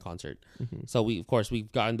 and 1 in concert. So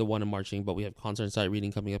we've gotten the 1 in marching, but we have concert and sight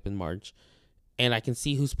reading coming up in March, and I can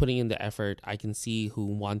see who's putting in the effort. I can see who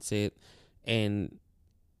wants it, and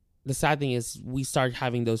the sad thing is we start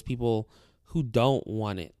having those people who don't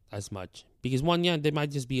want it as much because they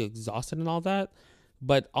might just be exhausted and all that,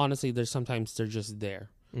 but honestly, they're just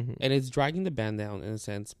there, and it's dragging the band down in a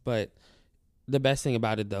sense. But the best thing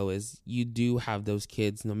about it though is you do have those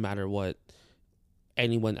kids, no matter what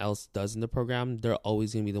anyone else does in the program, they're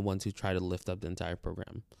always going to be the ones who try to lift up the entire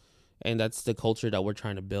program, and that's the culture that we're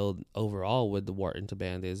trying to build overall with the Wharton to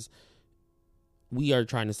band. Is we are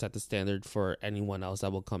trying to set the standard for anyone else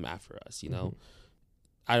that will come after us.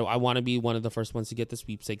 I want to be one of the first ones to get the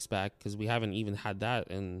sweepstakes back, because we haven't even had that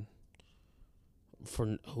in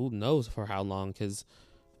for who knows for how long. Because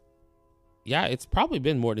it's probably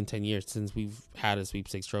been more than 10 years since we've had a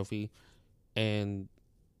sweepstakes trophy, and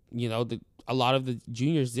a lot of the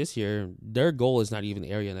juniors this year, their goal is not even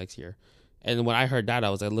area next year. And when I heard that, I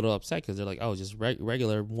was a little upset because they're like, oh, just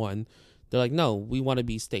regular 1. They're like, no, we want to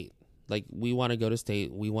be state. Like, we want to go to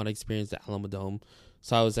state. We want to experience the Alamo Dome.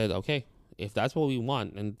 So I was like, okay, if that's what we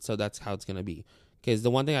want, and so that's how it's going to be. Because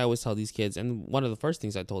the one thing I always tell these kids, and one of the first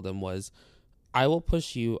things I told them was, I will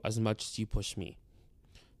push you as much as you push me.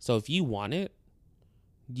 So if you want it,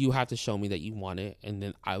 you have to show me that you want it, and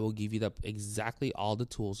then I will give you exactly all the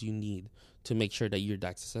tools you need to make sure that you're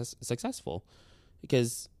successful.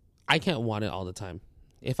 Because I can't want it all the time.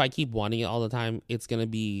 If I keep wanting it all the time, it's going to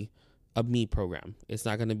be a me program. It's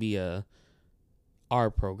not going to be our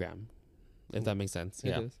program, if that makes sense.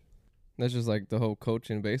 It is. That's just like the whole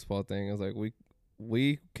coaching baseball thing. It's like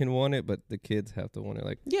we can want it, but the kids have to want it.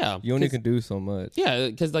 Like, you only can do so much. Yeah,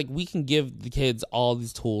 because like we can give the kids all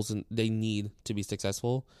these tools and they need to be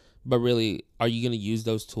successful, but really, are you going to use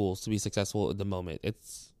those tools to be successful at the moment?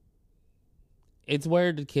 It's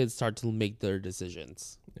where the kids start to make their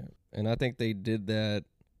decisions. Yeah, and I think they did that.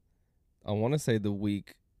 I want to say the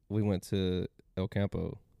week we went to El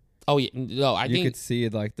Campo. Oh yeah, no, I think you could see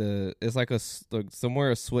it it's like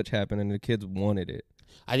somewhere a switch happened and the kids wanted it.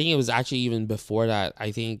 I think it was actually even before that.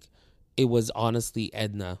 I think it was honestly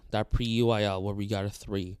Edna, that pre-UIL where we got a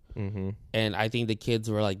 3. And I think the kids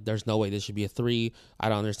were like, there's no way this should be a 3. I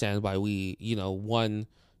don't understand why we,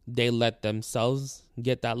 they let themselves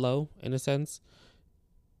get that low in a sense.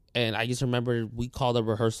 And I just remember we called a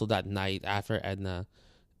rehearsal that night after Edna,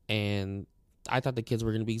 and I thought the kids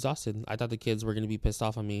were going to be exhausted. I thought the kids were going to be pissed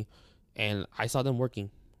off on me, and I saw them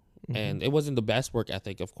working. And it wasn't the best work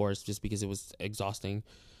ethic, of course, just because it was exhausting.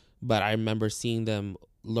 But I remember seeing them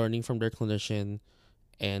learning from their clinician,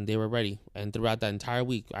 and they were ready. And throughout that entire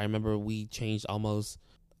week, I remember we changed almost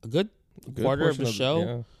a good quarter of the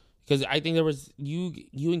show. Because I think there was you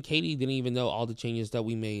and Katie didn't even know all the changes that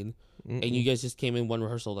we made, and you guys just came in one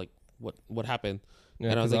rehearsal like, what happened?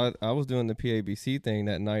 Yeah, And I was because like, I was doing the PABC thing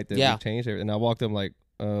that night that Yeah. we changed it, and I walked up like,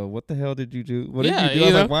 what the hell did you do? What did Yeah, you do? you I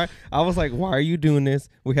was know? like, why? I was like, why are you doing this?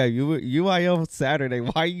 We have UIL Saturday.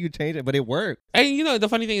 Why are you changing it? But it worked. And you know, the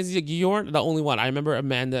funny thing is, like, you weren't the only one. I remember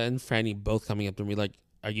Amanda and Franny both coming up to me like,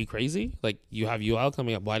 "Are you crazy? Like, you have UL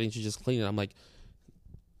coming up. Why didn't you just clean it?" I'm like,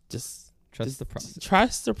 just Trust the process.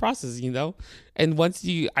 trust the process, you know. And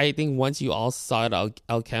I think once you all saw it at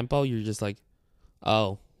El Campo, you're just like,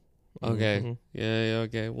 oh, okay, Mhm. yeah,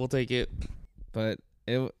 okay, we'll take it. But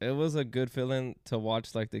it was a good feeling to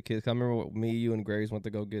watch like the kids. I remember me, you, and Graves went to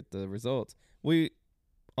go get the results. We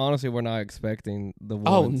honestly were not expecting the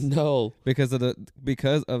Oh ones no, because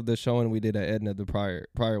of the showing we did at Edna the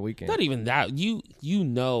prior weekend. not even that. You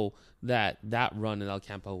know that run in El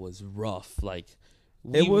Campo was rough. Like,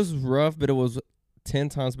 It was rough, but it was 10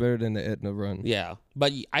 times better than the Edna run. Yeah,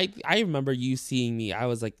 but I remember you seeing me. I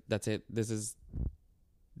was like, that's it. This is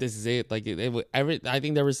it. Like I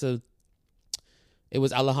think there was it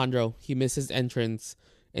was Alejandro. He missed his entrance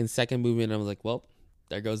in second movement. And I was like, well,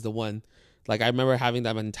 there goes the one. Like, I remember having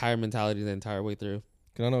that entire mentality the entire way through.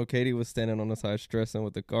 Cause I know Katie was standing on the side stressing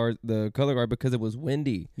with the color guard because it was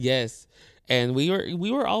windy. Yes, and we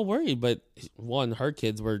were all worried, but one, her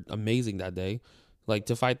kids were amazing that day, like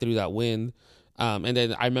to fight through that wind. And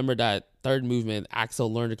then I remember that third movement,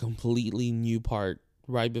 Axel learned a completely new part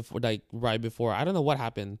right before. I don't know what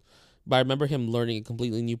happened, but I remember him learning a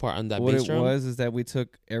completely new part on that What bass it drum. was is that we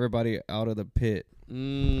took everybody out of the pit,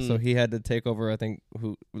 so he had to take over. I think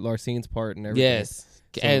Larcine's part and everything. Yes,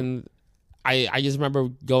 So- and I just remember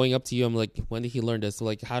going up to you. I'm like, when did he learn this?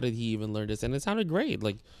 Like, how did he even learn this? And it sounded great.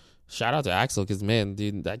 Like, shout out to Axel, because man,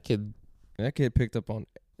 dude, that kid picked up on.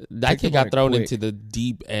 got thrown quick. into the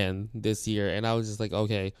deep end this year, and I was just like,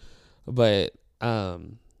 okay, but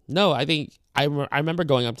no, I think I remember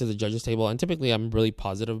going up to the judges table, and typically I'm really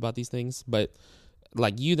positive about these things, but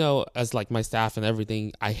like, you know, as like my staff and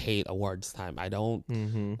everything, I hate awards time. I don't.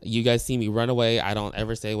 Mm-hmm. You guys see me run away. I don't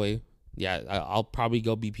ever stay away. Yeah, I'll probably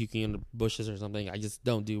go be puking in the bushes or something. I just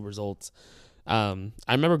don't do results. I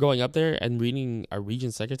remember going up there and reading our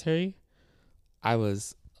region secretary. I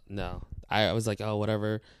was like, oh,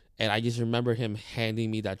 whatever. And I just remember him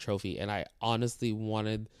handing me that trophy, and I honestly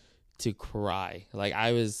wanted to cry. Like,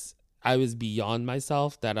 I was beyond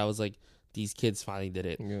myself that I was like, these kids finally did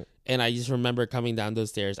it. Yeah. And I just remember coming down those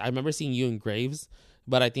stairs. I remember seeing you and Graves,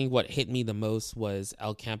 but I think what hit me the most was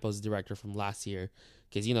El Campo's director from last year.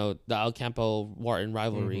 Because, you know, the El Campo-Wharton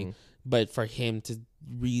rivalry. Mhm. But for him to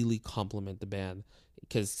really compliment the band.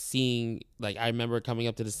 Because seeing, like, I remember coming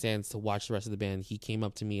up to the stands to watch the rest of the band. He came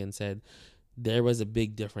up to me and said, there was a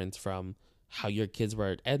big difference from how your kids were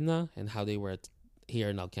at Edna and how they were here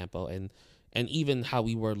in El Campo. And even how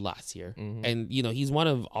we were last year. Mhm. And, you know, he's one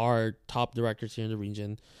of our top directors here in the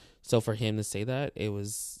region. So for him to say that, it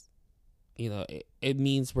was, you know, it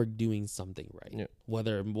means we're doing something right. Yeah.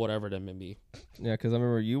 Whatever that may be. Yeah, because I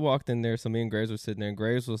remember you walked in there, so me and Graves were sitting there, and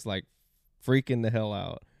Graves was like freaking the hell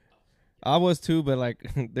out. I was too, but like,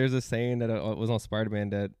 there's a saying that was on Spider-Man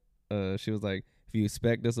that she was like, if you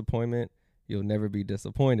expect disappointment, you'll never be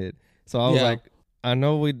disappointed. So I was Yeah. like, I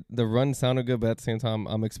know the run sounded good, but at the same time,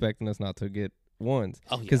 I'm expecting us not to get ones.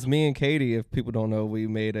 Oh, yeah. Because me and Katie, if people don't know, we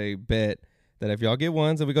made a bet that if y'all get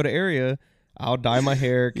ones and we go to area, I'll dye my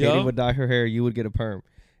hair. Katie Yeah. would dye her hair. You would get a perm.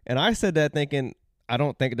 And I said that thinking, I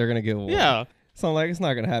don't think they're going to get one. Yeah. So I'm like, it's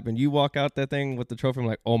not going to happen. You walk out that thing with the trophy, I'm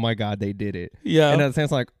like, oh my God, they did it. Yeah. And at the same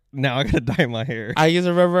time, like, now I got to dye my hair. I just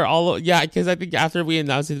remember because I think after we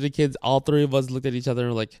announced it to the kids, all three of us looked at each other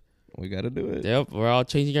and were like, We got to do it. yep, we're all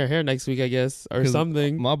changing our hair next week, I guess, or 'Cause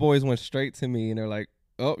something. My boys went straight to me and they're like,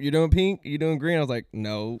 oh, you're doing pink? You doing green? I was like,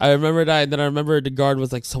 no. I remember that, and then I remember the guard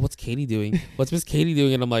was like, so what's Katie doing? What's Miss Katie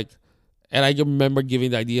doing? And I'm like, and I remember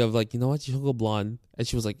giving the idea of like, you know what, you should go blonde. And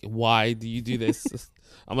she was like, why do you do this?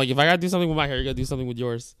 I'm like, if I gotta do something with my hair, you gotta do something with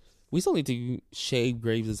yours. We still need to shave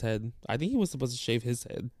Graves' head. I think he was supposed to shave his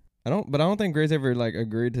head. I don't think Grace ever like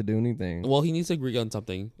agreed to do anything. Well, he needs to agree on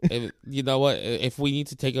something. You know what? If we need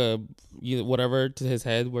to take whatever to his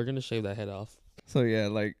head, we're gonna shave that head off. So yeah,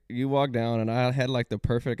 like you walk down and I had like the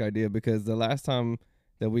perfect idea because the last time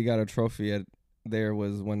that we got a trophy there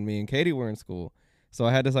was when me and Katie were in school. So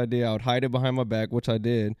I had this idea. I would hide it behind my back, which I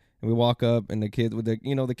did. And we walk up and the kids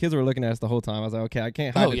the kids were looking at us the whole time. I was like, okay, I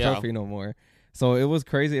can't hide the trophy no more. So it was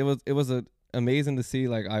crazy. It was amazing to see.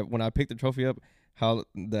 Like when I picked the trophy up, how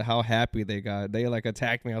happy they got. They like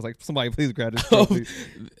attacked me. I was like, somebody please grab this trophy.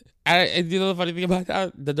 And you know the funny thing about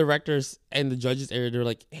that? The directors and the judges area, they're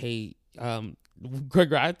like, hey,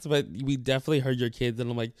 congrats, but we definitely heard your kids, and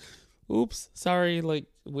I'm like, oops, sorry, like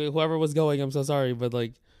whoever was going, I'm so sorry, but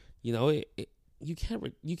like, you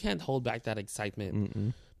can't hold back that excitement.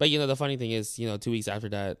 Mm-mm. But the funny thing is, 2 weeks after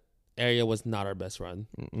that, area was not our best run.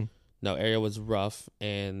 Mm-mm. No, area was rough,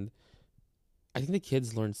 and I think the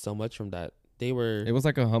kids learned so much from that. It was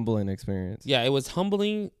like a humbling experience. Yeah, it was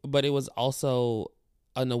humbling, but it was also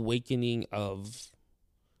an awakening of.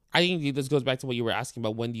 I think this goes back to what you were asking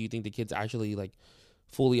about. When do you think the kids actually like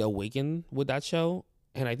fully awaken with that show?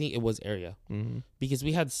 And I think it was area, because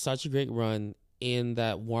we had such a great run in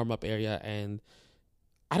that warm up area, and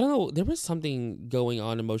I don't know, there was something going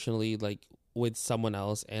on emotionally like with someone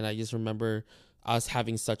else, and I just remember us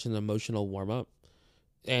having such an emotional warm up,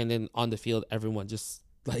 and then on the field everyone just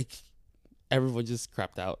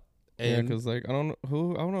crapped out. And yeah, because like I don't know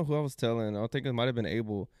who I was telling. I think it might have been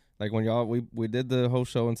Abel. Like when we did the whole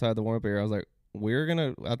show inside the warm up area, I was like,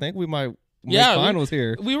 I think we might make finals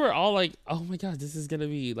here. We were all like, oh my god, this is gonna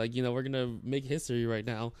be like, we're gonna make history right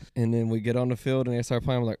now. And then we get on the field and they start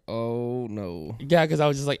playing. I'm like, oh no. Yeah, because I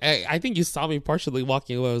was just like, hey, I think you saw me partially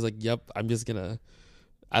walking away. I was like, yep, I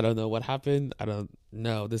don't know what happened. I don't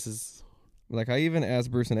know. This is like, I even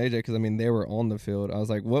asked Bruce and AJ, because I mean they were on the field. I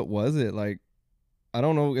was like, what was it like? I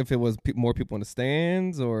don't know if it was more people in the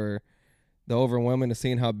stands or the overwhelming of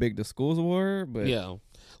seeing how big the schools were, but yeah,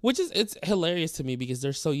 it's hilarious to me because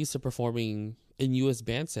they're so used to performing in U.S.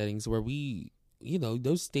 band settings where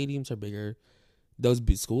those stadiums are bigger, those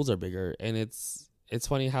schools are bigger, and it's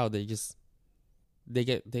funny how they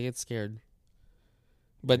get scared.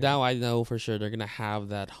 But now I know for sure they're gonna have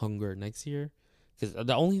that hunger next year, because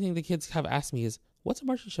the only thing the kids have asked me is, "What's a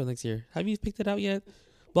marching show next year? Have you picked it out yet?"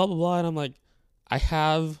 Blah blah blah, and I'm like, I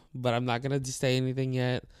have, but I'm not gonna say anything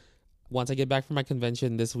yet. Once I get back from my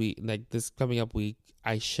convention this week, like this coming up week,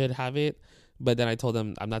 I should have it. But then I told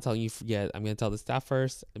them, I'm not telling you yet. I'm going to tell the staff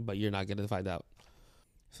first, but you're not going to find out.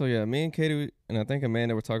 So, yeah, me and Katie, and I think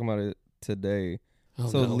Amanda were talking about it today.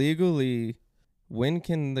 Oh, no. Legally, when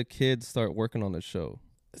can the kids start working on the show?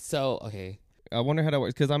 So, okay. I wonder how that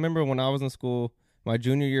works. Because I remember when I was in school, my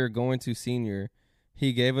junior year going to senior,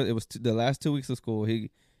 he gave us, it was the last 2 weeks of school, he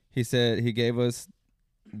said he gave us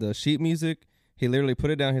the sheet music. He literally put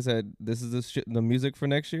it down. He said, this is the music for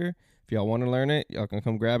next year. If y'all want to learn it, y'all can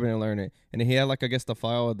come grab it and learn it. And then he had like, I guess the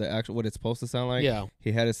file of the actual, what it's supposed to sound like. Yeah.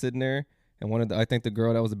 He had it sitting there. And I think the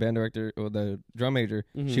girl that was the band director or the drum major,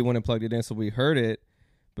 she went and plugged it in. So we heard it,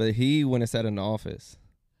 but he went and sat in the office.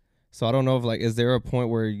 So I don't know if like, is there a point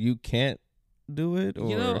where you can't do it?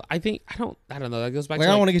 Or I don't know. That goes back to I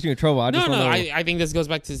don't want to get you in trouble. I think this goes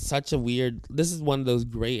back to such a weird, this is one of those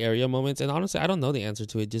gray area moments. And honestly, I don't know the answer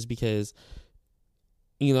to it just because,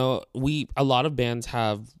 a lot of bands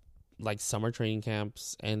have like summer training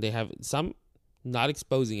camps, and they have some, not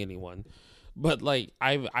exposing anyone, but like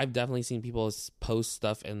I've definitely seen people post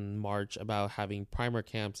stuff in March about having primer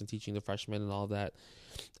camps and teaching the freshmen and all that.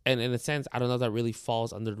 And in a sense, I don't know if that really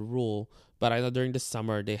falls under the rule, but I know during the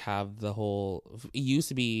summer they have the whole, it used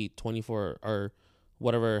to be 24 or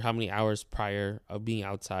whatever, how many hours prior of being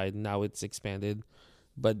outside. Now it's expanded.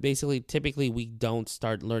 But basically, typically we don't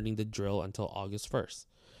start learning the drill until August 1st.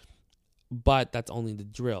 But that's only the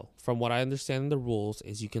drill. From what I understand in the rules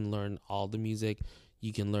is you can learn all the music,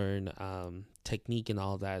 you can learn technique and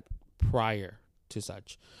all that prior to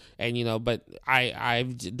such. And but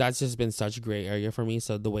I've that's just been such a gray area for me.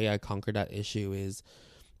 So the way I conquer that issue is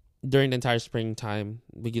during the entire springtime,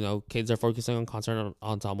 kids are focusing on concert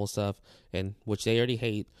ensemble stuff, and which they already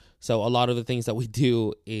hate. So a lot of the things that we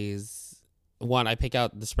do is, one, I pick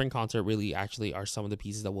out the spring concert really actually are some of the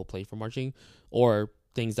pieces that we'll play for marching, or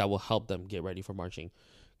things that will help them get ready for marching.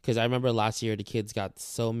 Because I remember last year the kids got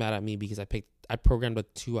so mad at me because I programmed a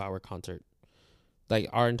 2-hour concert. Like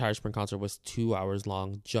our entire spring concert was 2 hours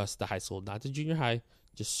long, just the high school, not the junior high,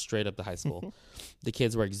 just straight up the high school. The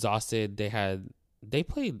kids were exhausted. They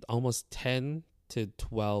played almost 10 to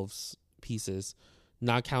 12 pieces,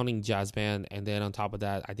 not counting jazz band. And then on top of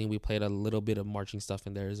that, I think we played a little bit of marching stuff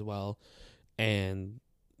in there as well. And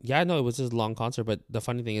yeah, no, it was just a long concert. But the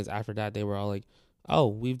funny thing is, after that, they were all like, oh,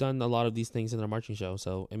 we've done a lot of these things in our marching show.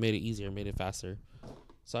 So it made it easier, made it faster.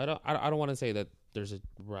 So I don't want to say that there's a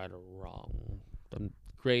right or wrong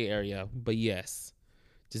gray area, but yes,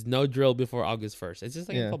 just no drill before August 1st. It's just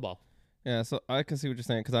like in football. Yeah, so I can see what you're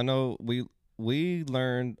saying, because I know we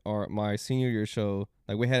learned my senior year show,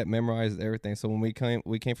 like we had it memorized everything. So when we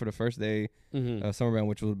came for the first day summer band,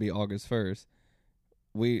 which would be August 1st.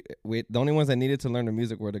 We the only ones that needed to learn the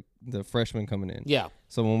music were the freshmen coming in. Yeah.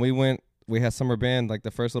 So when we we had summer band. Like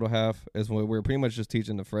the first little half is when we were pretty much just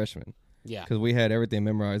teaching the freshmen. Yeah. Because we had everything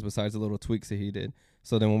memorized besides the little tweaks that he did.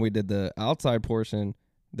 So then when we did the outside portion,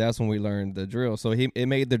 that's when we learned the drill. So it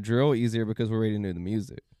made the drill easier because we already knew the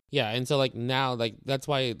music. Yeah, and so like now, like that's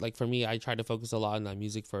why like for me, I try to focus a lot on that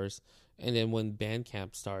music first, and then when band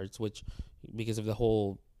camp starts, which because of the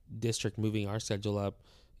whole district moving our schedule up,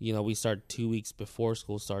 you know, we start 2 weeks before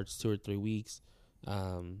school starts, 2 or 3 weeks.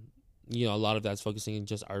 You know, a lot of that's focusing on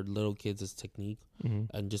just our little kids' technique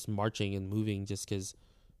and just marching and moving, just because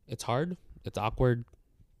it's hard, it's awkward.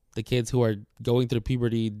 The kids who are going through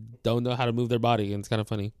puberty don't know how to move their body, and it's kind of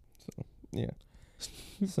funny. So, yeah.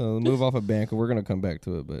 So move off of band, 'cause we're gonna come back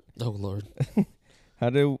to it. But oh Lord, how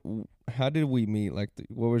did we meet? Like,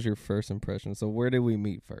 what was your first impression? So where did we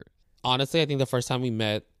meet first? honestly, I think the first time we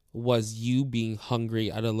met was you being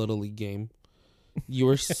hungry at a Little League game. You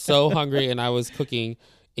were so hungry, and I was cooking,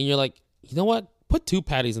 and you're like, you know what? Put 2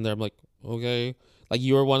 patties in there. I'm like, okay. Like,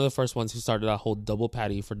 you were one of the first ones who started that whole double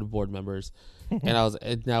patty for the board members.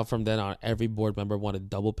 And now from then on, every board member wanted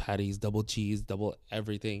double patties, double cheese, double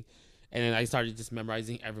everything. And then I started just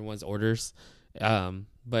memorizing everyone's orders. No,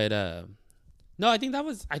 I think that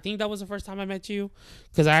was the first time I met you,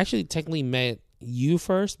 because I actually technically met you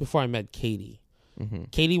first before I met Katie.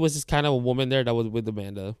 Katie was just kind of a woman there that was with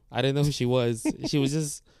Amanda. I didn't know who she was. She was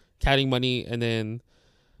just counting money, and then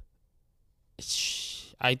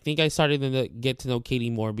I think I started to get to know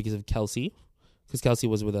Katie more because of Kelsey, because Kelsey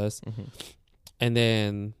was with us. And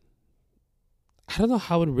then I don't know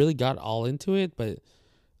how it really got all into it, but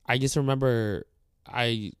I just remember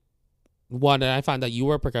I found out you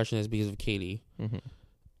were a percussionist because of Katie.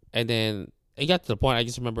 And then it got to the point, I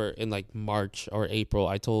just remember in like March or April,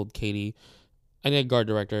 I told Katie, I need a guard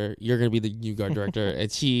director. You're going to be the new guard director.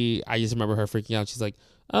 And I just remember her freaking out. She's like,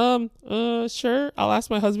 sure. I'll ask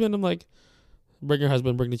my husband. I'm like, bring your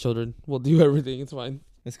husband, bring the children. We'll do everything. It's fine.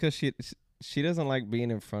 It's because she doesn't like being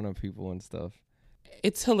in front of people and stuff.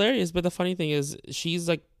 It's hilarious. But the funny thing is, she's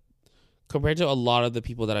like, compared to a lot of the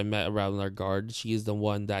people that I met around our guard, she is the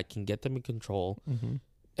one that can get them in control.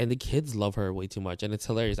 And the kids love her way too much. And it's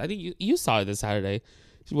hilarious. I think you saw it this Saturday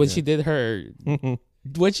when she did her...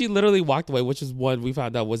 When she literally walked away, which is one we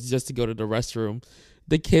found out was just to go to the restroom,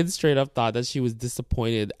 the kids straight up thought that she was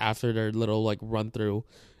disappointed after their little like run through.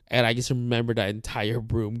 And I just remember that entire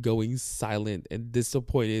room going silent and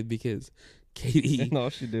disappointed because Katie... And all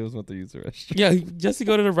she did was went to use the restroom. Yeah, just to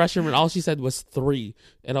go to the restroom, and all she said was 3.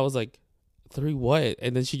 And I was like, 3 what?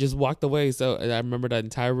 And then she just walked away. So and I remember that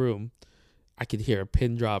entire room. I could hear a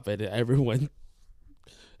pin drop, and everyone...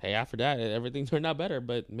 Hey, after that, everything turned out better.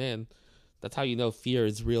 But man... That's how you know fear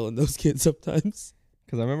is real in those kids sometimes.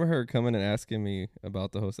 Because I remember her coming and asking me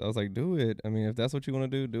about the host. I was like, do it. I mean, if that's what you want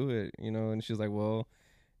to do it. You know, and she's like, well,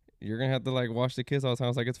 you're going to have to, like, watch the kids all the time. I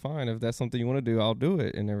was like, it's fine. If that's something you want to do, I'll do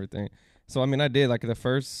it and everything. So, I mean, I did. Like, the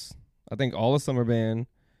first, I think all of summer band,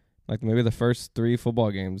 like, maybe the first 3 football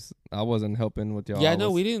games, I wasn't helping with y'all. Yeah, no,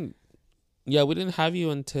 we didn't. Yeah, we didn't have you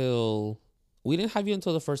until... We didn't have you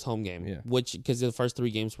until the first home game. Yeah. Which, because the first 3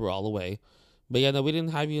 games were all away. But, yeah, no, we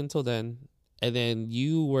didn't have you until then. And then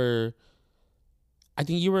I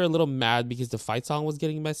think you were a little mad because the fight song was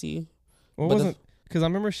getting messy. Well, it wasn't, because I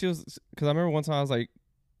remember one time I was like,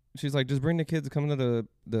 she's like, just bring the kids to come to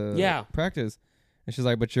the practice. And she's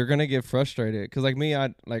like, but you're going to get frustrated. Because like me,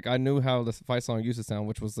 I knew how the fight song used to sound,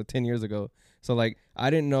 which was like 10 years ago. So like,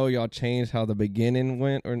 I didn't know y'all changed how the beginning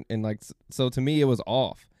went. So to me, it was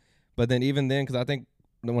off. But then even then, because I think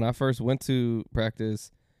when I first went to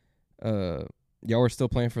practice, y'all were still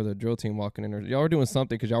playing for the drill team walking in. Or y'all were doing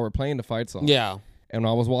something because y'all were playing the fight song. Yeah. And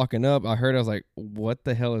when I was walking up, I was like, what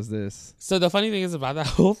the hell is this? So the funny thing is about that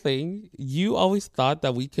whole thing, you always thought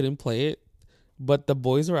that we couldn't play it, but the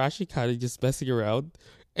boys were actually kind of just messing around.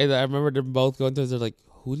 And I remember them both going to us, they're like,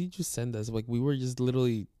 who did you send us? Like, we were just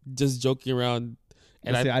literally just joking around.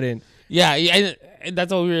 And I didn't. Yeah, and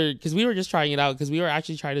that's what because we were just trying it out, because we were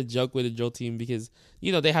actually trying to joke with the drill team because,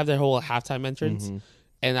 you know, they have their whole halftime entrance.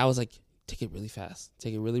 And I was like, take it really fast.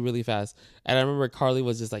 Take it really, really fast. And I remember Carly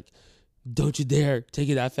was just like, don't you dare take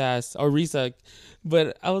it that fast. Or Risa.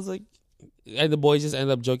 But I was like, and the boys just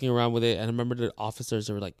ended up joking around with it. And I remember the officers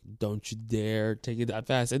were like, don't you dare take it that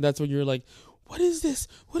fast. And that's when you're like, what is this?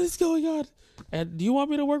 What is going on? And do you want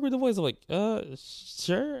me to work with the boys? I'm like,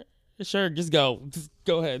 sure, just go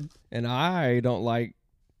ahead. And I don't like,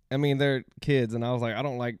 I mean, they're kids. And I was like, I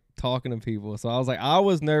don't like talking to people. So I was like, I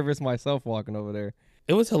was nervous myself walking over there.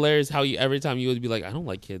 It was hilarious how every time you would be like, I don't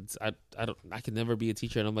like kids. I could never be a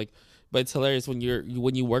teacher. And I'm like, but it's hilarious when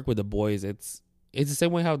you work with the boys. It's the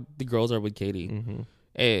same way how the girls are with Katie.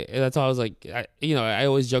 And that's why I was like, I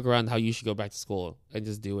always joke around how you should go back to school and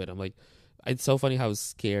just do it. I'm like, It's so funny how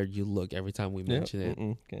scared you look every time we mention it.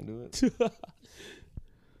 Can't do it.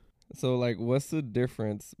 So, like, what's the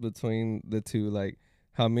difference between the two? Like,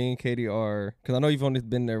 how me and Katie are, because I know you've only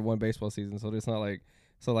been there one baseball season, so it's not like,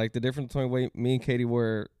 so like the difference between way me and Katie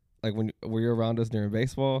were, like, when you're around us during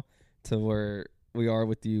baseball to where we are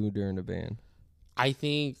with you during the band. I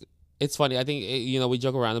think it's funny. I think, we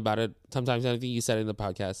joke around about it sometimes. I think you said it in the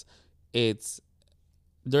podcast. It's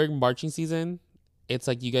during marching season, it's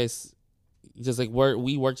like you guys just like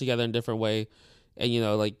we work together in a different way.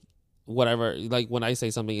 And, like, whatever, like when I say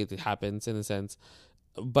something, it happens in a sense.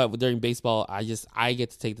 But during baseball, I get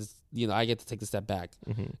to take this, I get to take the step back.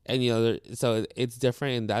 And, so it's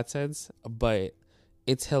different in that sense. But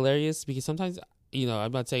it's hilarious because sometimes,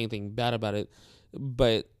 I'm not saying anything bad about it,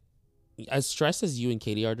 but as stressed as you and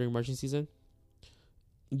Katie are during marching season,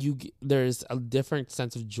 there's a different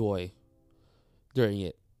sense of joy during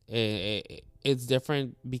it. It's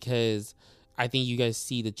different because I think you guys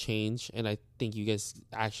see the change, and I think you guys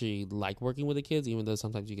actually like working with the kids, even though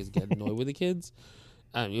sometimes you guys get annoyed with the kids.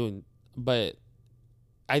 But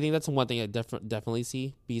I think that's one thing I definitely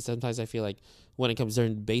see, because sometimes I feel like when it comes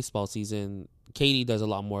during baseball season, Katie does a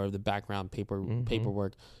lot more of the background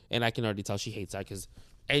paperwork, and I can already tell she hates that because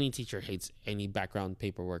any teacher hates any background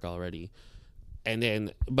paperwork already. And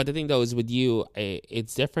then, but the thing though is with you,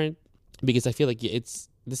 it's different because I feel like it's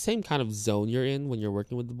the same kind of zone you're in when you're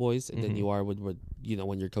working with the boys, and then you are with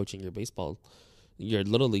when you're coaching your baseball, your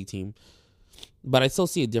little league team. But I still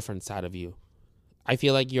see a different side of you. I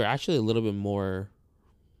feel like you're actually a little bit more.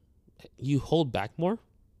 You hold back more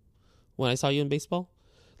when I saw you in baseball.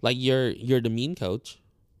 Like you're the mean coach,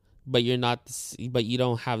 but you're not. But you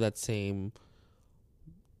don't have that same.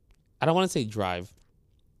 I don't want to say drive,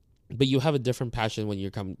 but you have a different passion when you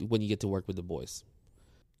get to work with the boys.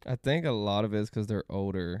 I think a lot of it is because they're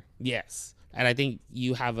older. Yes. And I think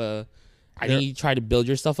you have I think you try to build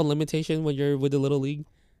yourself a limitation when you're with the little league.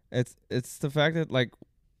 It's the fact that, like,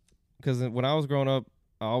 because when I was growing up,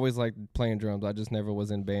 I always liked playing drums. I just never was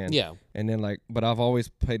in band. Yeah. And then, like, but I've always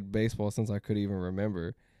played baseball since I could even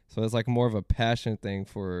remember. So it's like more of a passion thing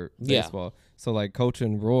for baseball. So like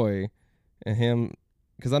coaching Roy and him,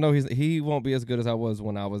 because I know he won't be as good as I was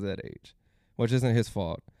when I was that age, which isn't his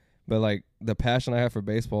fault. But, like, the passion I have for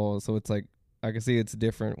baseball, so it's like I can see it's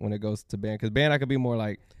different when it goes to band. Because band, I could be more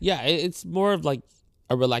like... Yeah, it's more of like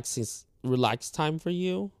a relaxed time for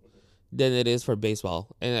you than it is for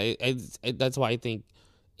baseball. And that's why I think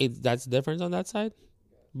that's different on that side.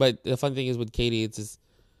 But the fun thing is with Katie, it's just...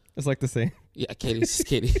 It's like the same. Yeah, Katie's just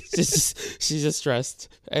Katie. She's just stressed.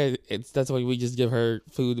 And that's why we just give her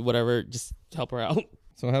food, whatever, just help her out.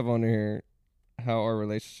 So I have on here how our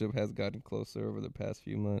relationship has gotten closer over the past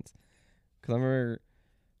few months. Because I remember,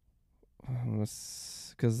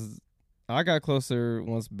 because I got closer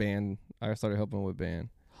once I started helping with band.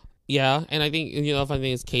 Yeah, and I think, the funny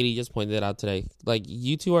thing is Katie just pointed it out today. Like,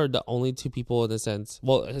 you two are the only two people in a sense.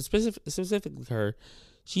 Well, specifically her,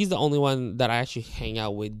 she's the only one that I actually hang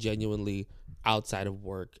out with genuinely outside of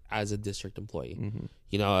work as a district employee.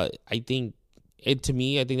 I think to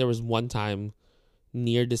me, I think there was one time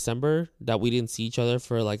near December that we didn't see each other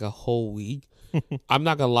for like a whole week. I'm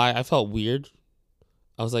not gonna lie, I felt weird.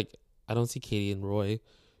 I was like, I don't see Katie and Roy.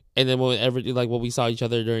 And then when we saw each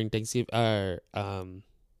other during Thanksgiving, I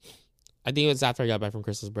think it was after I got back from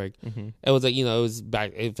Christmas break. It was like, it was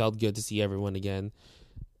back. It felt good to see everyone again.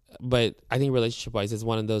 But I think relationship wise, it's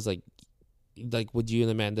one of those like with you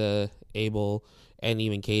and Amanda, Abel, and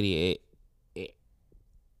even Katie,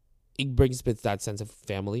 it brings that sense of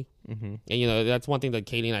family. And that's one thing that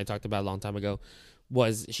Katie and I talked about a long time ago.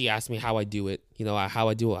 Was she asked me how I do it? How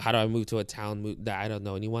I do it? How do I move to a town that I don't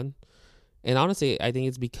know anyone? And honestly, I think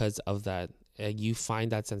it's because of that. You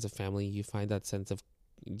find that sense of family. You find that sense of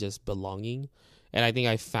just belonging. And I think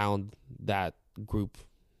I found that group.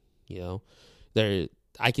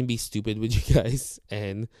 I can be stupid with you guys,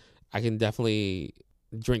 and I can definitely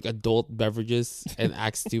drink adult beverages and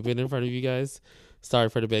act stupid in front of you guys. Sorry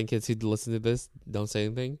for the band kids who listen to this. Don't say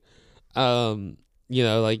anything. I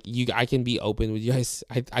can be open with you guys.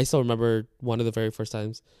 I still remember one of the very first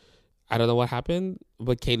times. I don't know what happened,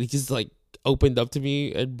 but Katie just like opened up to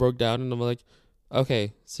me and broke down, and I'm like,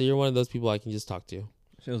 okay, so you're one of those people I can just talk to.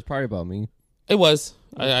 It was probably about me. It was.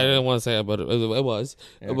 I didn't want to say it, but it was.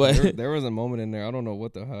 Yeah, but there was a moment in there. I don't know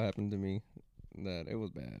what the hell happened to me. That it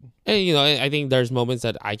was bad. And I think there's moments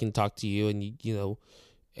that I can talk to you, and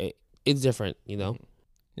it's different. Yeah,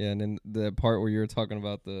 and then the part where you were talking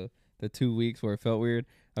about the 2 weeks where it felt weird.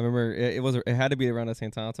 I remember it had to be around the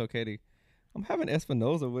same time. I told Katie, I'm having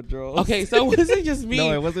Espinoza withdrawals. Okay, so it wasn't just me.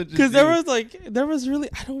 No, it wasn't just because there was really,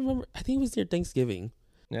 I don't remember. I think it was near Thanksgiving.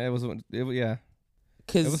 Yeah, yeah, it was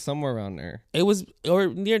Because somewhere around there. it was or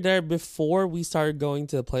near there before we started going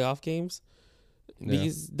to the playoff games. Yeah.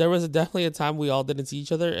 Because there was definitely a time we all didn't see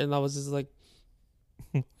each other, and I was just like,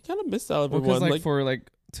 I kind of missed out Well, everyone. because like for like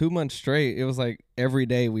 2 months straight, it was like every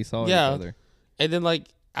day we saw each Yeah. other. And then like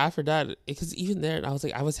after that, because even there,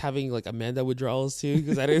 I was having like Amanda withdrawals too,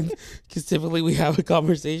 because I didn't, because typically we have a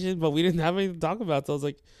conversation, but we didn't have anything to talk about. So I was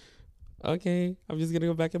like, okay, I'm just gonna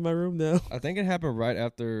go back in my room now. I think it happened right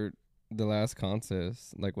after the last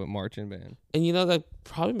contest, like with marching band. And you know that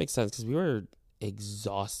probably makes sense because we were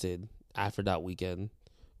exhausted after that weekend.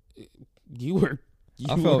 You were.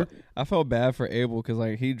 I felt bad for Abel because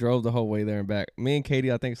like he drove the whole way there and back. Me and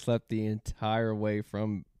Katie, I think, slept the entire way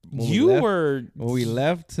from when we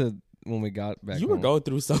left to when we got back. You home. were going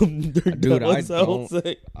through something, dude.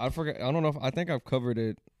 I forgot. I don't know if I think I've covered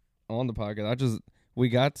it on the podcast.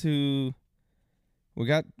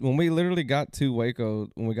 When we literally got to Waco,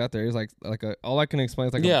 when we got there, it was like all I can explain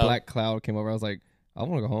is like a black cloud came over. I was like, I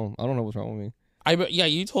want to go home. I don't know what's wrong with me.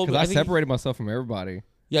 You told me. Because I separated myself from everybody.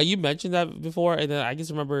 Yeah, you mentioned that before, and then I just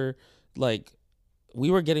remember, like, we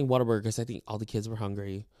were getting Whataburger because I think all the kids were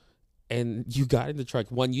hungry, and you got in the truck.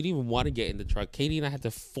 One, you didn't even want to get in the truck. Katie and I had to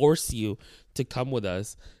force you to come with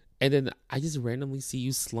us, and then I just randomly see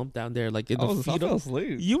you slump down there, like in the fetal. I fell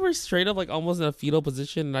asleep. You were straight up, like, almost in a fetal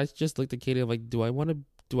position, and I just looked at Katie. I'm like, do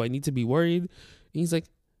I need to be worried? And he's like,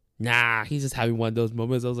 nah. He's just having one of those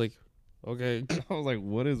moments. I was like, okay. I was like,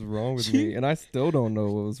 what is wrong with me? And I still don't know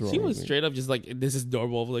what was wrong. She was straight up just like, this is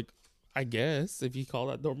normal. Like, I guess if you call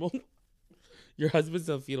that normal. Your husband's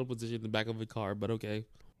in a fetal position in the back of a car, but okay.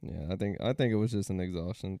 Yeah, I think it was just an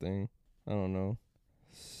exhaustion thing. I don't know.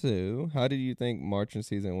 So, how did you think marching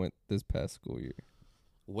season went this past school year?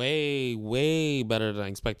 Way, way better than I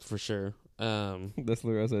expected for sure. That's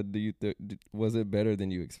literally I said. Was it better than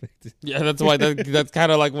you expected? Yeah, that's why that's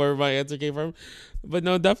kind of like where my answer came from. But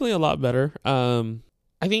no, definitely a lot better.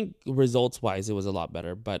 I think results wise it was a lot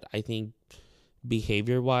better, but I think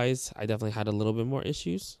behavior wise I definitely had a little bit more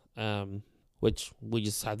issues, which we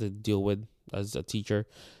just had to deal with as a teacher.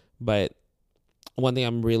 But one thing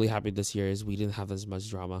I'm really happy this year is we didn't have as much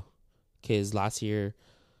drama, because last year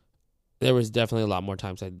there was definitely a lot more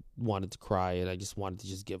times I wanted to cry and I just wanted to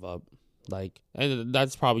just give up. Like, and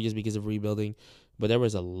that's probably just because of rebuilding, but there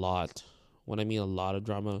was a lot. When I mean a lot of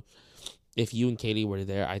drama, if you and Katie were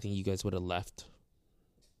there, I think you guys would have left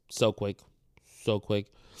so quick.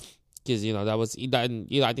 Because that was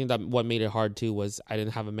that. I think that what made it hard too was I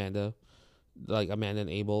didn't have Amanda, like Amanda and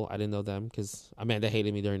Abel. I didn't know them because Amanda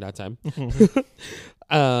hated me during that time.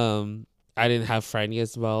 I didn't have Franny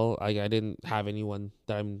as well. I didn't have anyone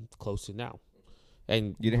that I'm close to now.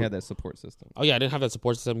 And you didn't have that support system. Oh yeah, I didn't have that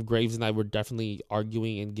support system. Graves and I were definitely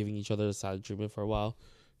arguing and giving each other a silent treatment for a while,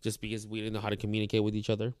 just because we didn't know how to communicate with each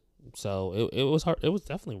other. So it was hard. It was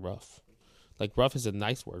definitely rough. Like, rough is a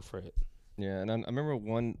nice word for it. Yeah, and I remember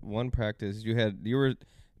one practice you were,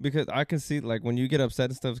 because I can see like when you get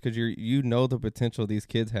upset and stuff because you know the potential these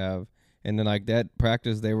kids have, and then like that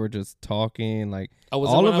practice they were just talking like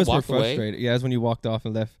all of us were frustrated. Yeah, that's when you walked off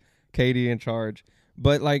and left Katie in charge.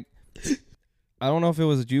 But like, I don't know if it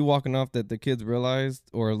was you walking off that the kids realized,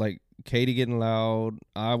 or like Katie getting loud.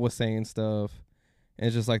 I was saying stuff, and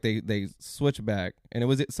it's just like they switched back, and it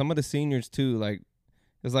was some of the seniors too. Like,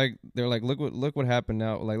 it's like they're like, look what happened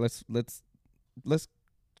now. Like let's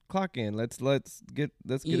clock in. Let's get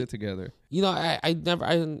it together.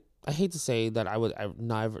 I hate to say that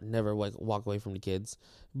I never walk away from the kids,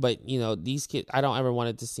 but these kids, I don't ever want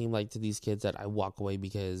it to seem like to these kids that I walk away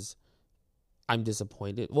because I'm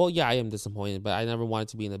disappointed. Well, yeah, I am disappointed, but I never want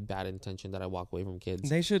it to be in a bad intention that I walk away from kids.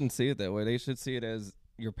 They shouldn't see it that way. They should see it as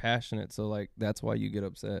you're passionate, so like that's why you get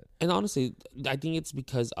upset. And honestly, I think it's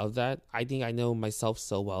because of that. I think I know myself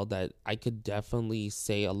so well that I could definitely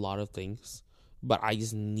say a lot of things, but I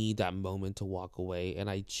just need that moment to walk away, and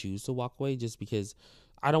I choose to walk away just because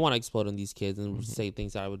I don't want to explode on these kids and say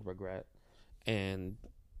things that I would regret. And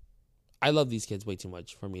I love these kids way too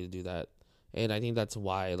much for me to do that. And I think that's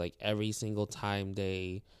why, like, every single time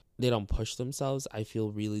they don't push themselves, I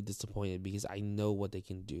feel really disappointed because I know what they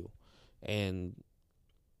can do. And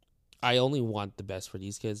I only want the best for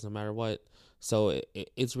these kids no matter what. So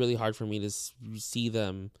it's really hard for me to see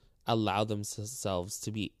them allow themselves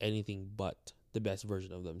to be anything but the best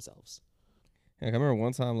version of themselves. Yeah, I remember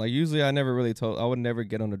one time, like, usually I would never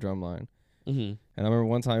get on the drum line. Mm-hmm. And I remember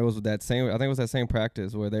one time it was that same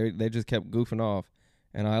practice where they just kept goofing off.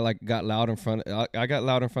 And I like got loud in front. I got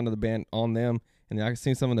loud in front of the band on them, and I could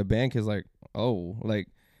see some of the band kids like, oh, like,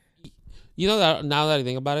 that now that I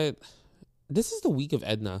think about it, this is the week of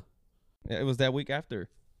Edna. Yeah, it was that week after.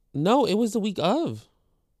 No, it was the week of.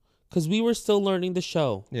 because we were still learning the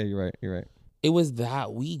show. Yeah, you're right. You're right. It was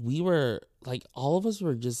that week. We were like, all of us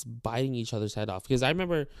were just biting each other's head off. Because I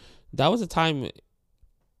remember that was a time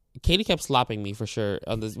Katie kept slapping me for sure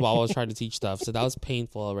on this while I was trying to teach stuff. So that was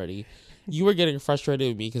painful already. You were getting frustrated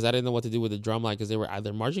with me because I didn't know what to do with the drum line because they were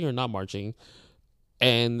either marching or not marching.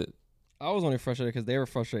 And I was only frustrated because they were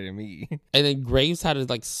frustrating me. and then Graves had a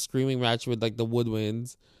like screaming match with like the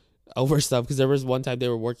woodwinds over stuff because there was one time they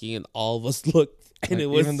were working and all of us looked and Like, it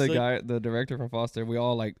was even the like, guy, the director from Foster, we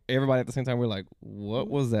all like everybody at the same time. We're like, what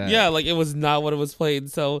was that? yeah, like it was not what it was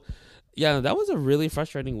played. So yeah, that was a really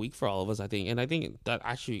frustrating week for all of us, I think. And I think that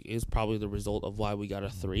actually is probably the result of why we got a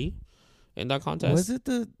 3 in that contest. Was it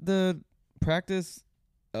the practice,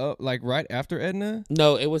 like right after Edna?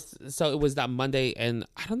 No, it was that Monday, and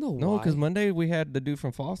I don't know why. No, because Monday we had the dude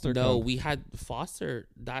from Foster. No, come. we had Foster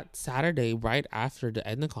that Saturday right after the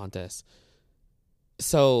Edna contest.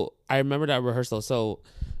 So I remember that rehearsal. So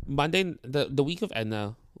Monday, the week of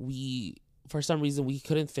Edna, we for some reason we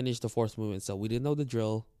couldn't finish the fourth movement, so we didn't know the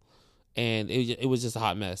drill, and it was just a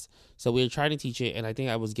hot mess. So we were trying to teach it, and I think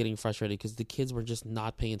I was getting frustrated because the kids were just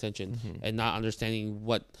not paying attention and not understanding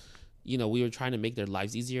what, we were trying to make their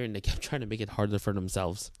lives easier, and they kept trying to make it harder for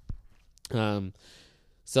themselves.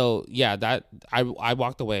 So yeah, that I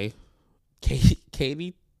walked away.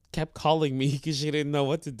 Katie kept calling me because she didn't know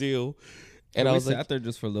what to do. And I was sat there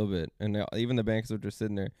just for a little bit, and even the banks were just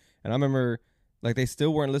sitting there. And I remember, like, they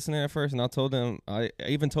still weren't listening at first, and I told them, I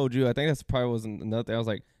even told you, I think that's probably was another thing. I was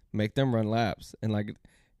like, make them run laps, and like,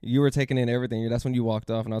 you were taking in everything. That's when you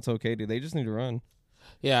walked off, and I told Katie, they just need to run.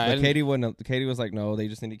 Yeah, but Katie wasn't. Katie was like, no, they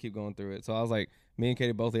just need to keep going through it. So I was like, me and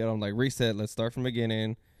Katie both, I'm like, reset. Let's start from the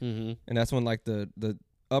beginning. And that's when like the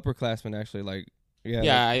upperclassmen actually like,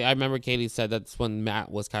 yeah. I remember Katie said that's when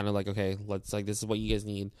Matt was kind of like, okay, let's like this is what you guys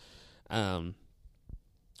need.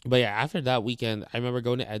 But yeah, after that weekend, I remember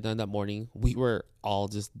going to Edna that morning. We were all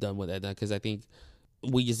just done with Edna because I think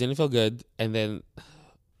we just didn't feel good, and then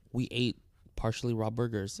we ate partially raw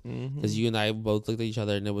burgers because you and I both looked at each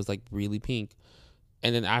other and it was like really pink.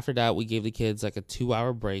 And then after that, we gave the kids like a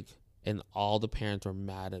 2-hour break, and all the parents were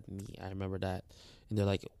mad at me. I remember that, and they're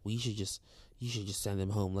like, you should just send them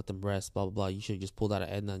home, let them rest, blah blah blah. You should just pulled out of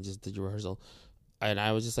Edna and just did your rehearsal. And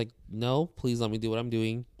I was just like, no, please let me do what I'm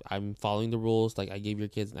doing. I'm following the rules. Like, I gave your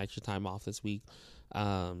kids an extra time off this week.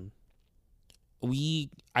 I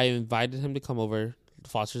invited him to come over,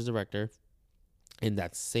 Foster's director, and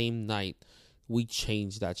that same night, we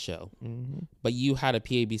changed that show. But you had a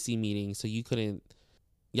PABC meeting, so you couldn't,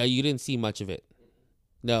 you didn't see much of it.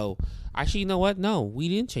 No. Actually, you know what? No, we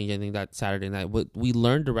didn't change anything that Saturday night. But we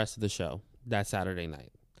learned the rest of the show that Saturday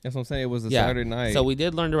night. That's what I'm saying. It was a Saturday night. So we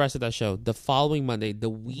did learn the rest of that show. The following Monday, the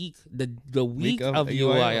week of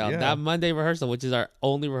UIL, that Monday rehearsal, which is our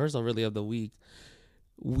only rehearsal really of the week,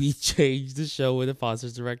 we changed the show with the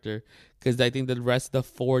Foster's director because I think the rest of the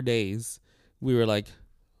 4 days we were like,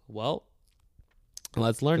 well,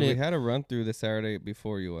 let's learn it. We had a run through the Saturday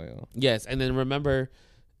before UIL. Yes, and then remember,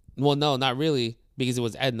 well, no, not really, because it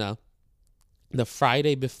was Edna. The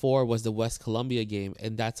Friday before was the West Columbia game,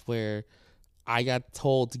 and that's where I got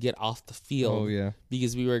told to get off the field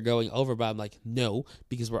because we were going over, but I'm like, no,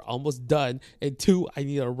 because we're almost done. And 2, I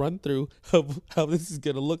need a run through of how this is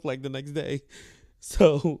going to look like the next day.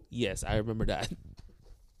 So, yes, I remember that.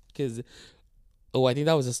 Because, I think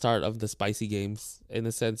that was the start of the spicy games in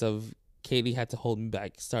the sense of Katie had to hold me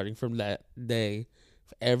back starting from that day.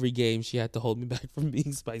 For every game, she had to hold me back from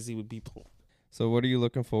being spicy with people. So what are you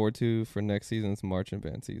looking forward to for next season's marching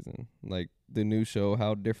band season? Like the new show,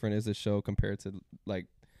 how different is the show compared to like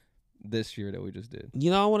this year that we just did?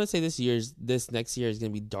 I want to say this next year is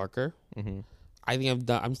going to be darker. I think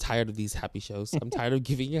I'm tired of these happy shows. I'm tired of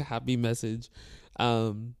giving a happy message.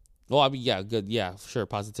 Well, I mean, yeah, good. Yeah, sure.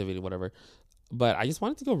 Positivity, whatever. But I just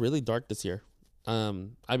wanted to go really dark this year.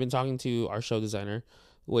 I've been talking to our show designer,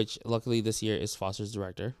 which luckily this year is Foster's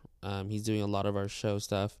director. He's doing a lot of our show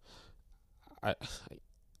stuff. I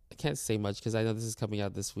can't say much because I know this is coming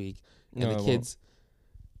out this week. And no, the kids...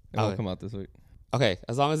 It won't come out this week. Okay,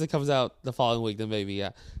 as long as it comes out the following week, then maybe,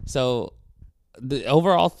 yeah. So the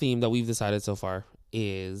overall theme that we've decided so far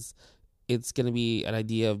is it's going to be an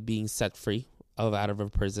idea of being set free out of a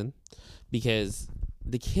prison because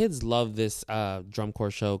the kids love this drum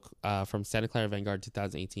corps show from Santa Clara Vanguard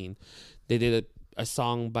 2018. They did a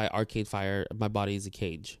song by Arcade Fire, My Body is a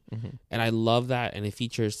Cage. And I love that, and it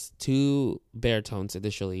features 2 baritones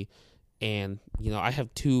initially. And, I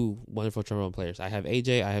have 2 wonderful trombone players. I have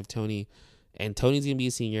AJ, I have Tony, and Tony's going to be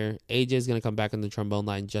a senior. AJ is going to come back on the trombone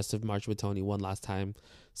line just to march with Tony one last time.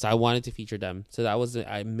 So I wanted to feature them. So that was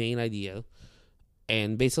the main idea.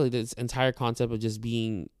 And basically this entire concept of just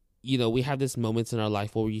being we have this moments in our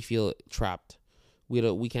life where we feel trapped. We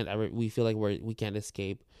feel like we can't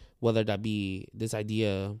escape, whether that be this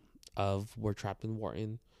idea of we're trapped in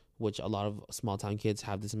Wharton, which a lot of small town kids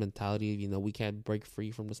have this mentality of, we can't break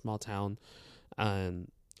free from the small town.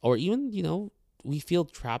 Or even, we feel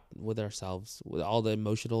trapped with ourselves, with all the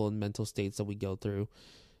emotional and mental states that we go through.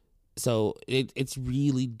 So it's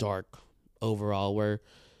really dark overall, where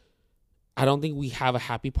I don't think we have a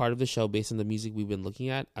happy part of the show based on the music we've been looking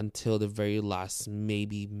at until the very last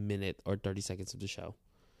maybe minute or 30 seconds of the show.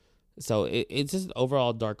 So it's just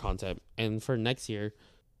overall dark content. And for next year,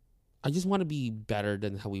 I just want to be better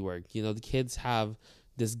than how we were. The kids have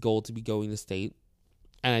this goal to be going to state.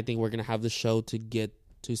 And I think we're going to have the show to get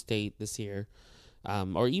to state this year.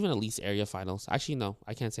 Or even at least area finals. Actually, no,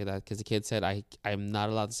 I can't say that because the kid said I'm not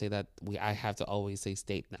allowed to say that. I have to always say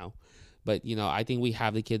state now. But, I think we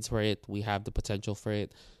have the kids for it. We have the potential for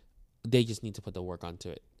it. They just need to put the work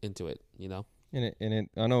into it. And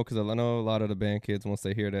I know, because I know a lot of the band kids, once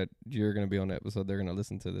they hear that you're going to be on the episode, they're going to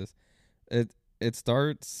listen to this. It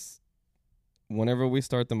starts whenever we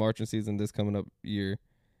start the marching season this coming up year.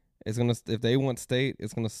 It's gonna, if they want state,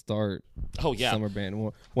 it's gonna start. Oh yeah, summer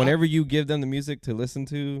band. Whenever you give them the music to listen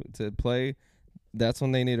to play, that's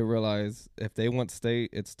when they need to realize if they want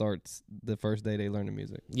state, it starts the first day they learn the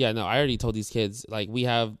music. Yeah, no, I already told these kids, like, we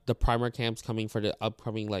have the primer camps coming for the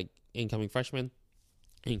upcoming, like, incoming freshmen,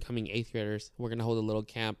 incoming 8th graders. We're gonna hold a little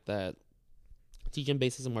camp that teach them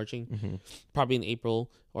basics of marching, probably in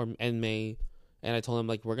April or in May. And I told them,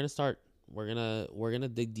 like, we're gonna start. We're gonna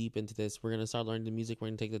dig deep into this. We're gonna start learning the music. We're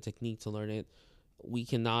gonna take the technique to learn it. We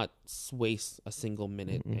cannot waste a single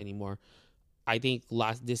minute anymore. I think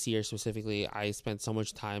this year specifically, I spent so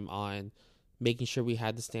much time on making sure we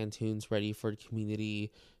had the stand tunes ready for the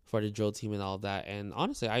community, for the drill team, and all of that. And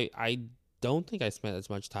honestly, I don't think I spent as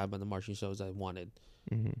much time on the marching shows as I wanted.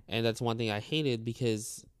 And that's one thing I hated,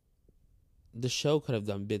 because the show could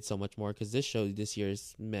have did so much more, because this show this year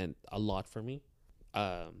has meant a lot for me.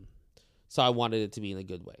 So I wanted it to be in a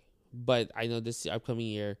good way. But I know this upcoming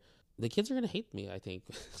year, the kids are going to hate me, I think,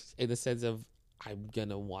 in the sense of I'm going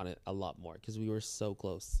to want it a lot more, because we were so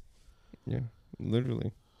close. Yeah,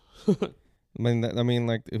 literally. I mean,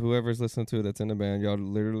 like, whoever's listening to it that's in the band, y'all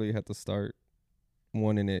literally have to start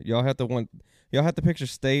wanting it. Y'all have to picture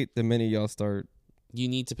state the minute y'all start. You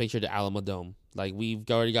need to picture the Alamo Dome. Like, we've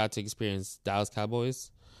already got to experience Dallas Cowboys.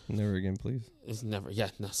 Never again, please. It's never. Yeah,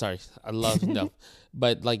 no, sorry. I love no.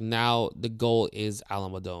 But, like, now the goal is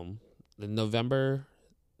Alamo Dome. The November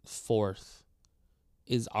 4th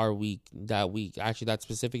is our week. That week, actually, that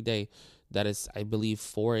specific day, that is, I believe,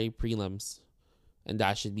 4A prelims, and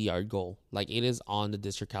that should be our goal. Like, it is on the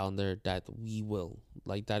district calendar that we will.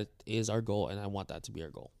 Like, that is our goal, and I want that to be our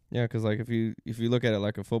goal. Yeah, because, like, if you look at it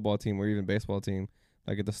like a football team or even baseball team,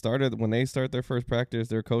 like, at the start when they start their first practice,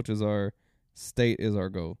 their coaches are, state is our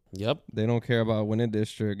goal. Yep. They don't care about winning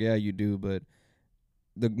district. Yeah, you do, but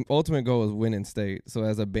the ultimate goal is winning state. So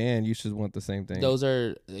as a band, you should want the same thing. Those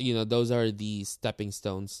are the stepping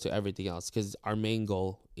stones to everything else, because our main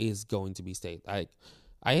goal is going to be state. I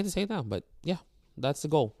hate to say that, but yeah, that's the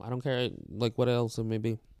goal. I don't care like what else it may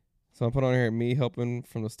be. So I put on here me helping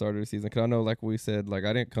from the start of the season, because I know, like we said, like,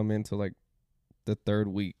 I didn't come into like the third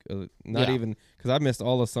week, even because I missed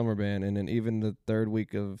all of summer band, and then even the third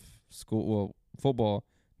week of football,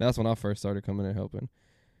 that's when I first started coming and helping.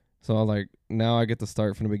 So like now I get to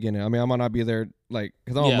start from the beginning. I mean, I might not be there, like,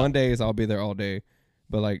 because on Mondays I'll be there all day,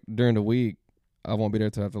 but like during the week I won't be there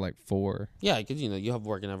till after like 4. Yeah, because you have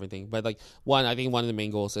work and everything. But like I think one of the main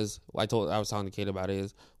goals is I was talking to Kate about it,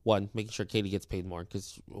 is one, making sure Katie gets paid more,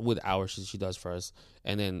 because with hours she does for us.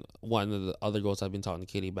 And then one of the other goals I've been talking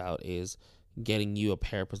to Katie about is getting you a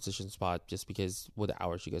pair position spot, just because with the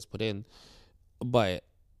hours you guys put in. But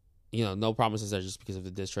no promises there, just because of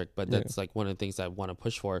the district. But that's like one of the things I want to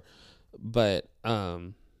push for. But I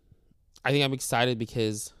think I'm excited,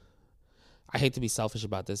 because I hate to be selfish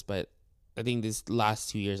about this, but I think this last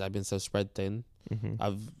 2 years I've been so spread thin.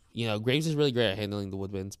 Graves is really great at handling the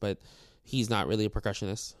woodwinds, but he's not really a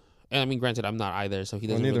percussionist. And I mean, granted, I'm not either, so he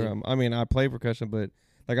doesn't. Well, neither I mean, I play percussion, but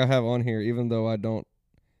like I have on here, even though I don't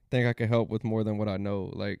think I can help with more than what I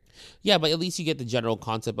know. Like, yeah, but at least you get the general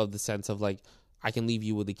concept of the sense of like, I can leave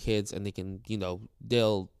you with the kids, and they can,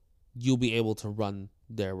 you'll be able to run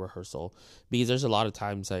their rehearsal, because there's a lot of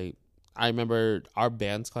times I remember our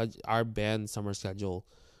band summer schedule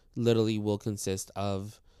literally will consist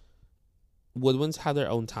of woodwinds have their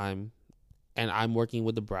own time, and I'm working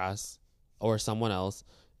with the brass or someone else,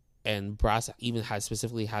 and brass even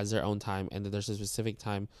specifically has their own time, and then there's a specific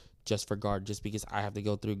time just for guard, just because I have to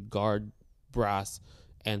go through guard, brass,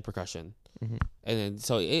 and percussion. Mm-hmm. And then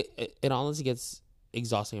so it honestly gets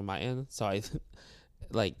exhausting on my end. So I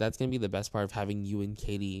like that's gonna be the best part of having you and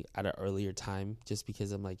Katie at an earlier time, just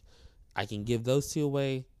because I'm like I can give those two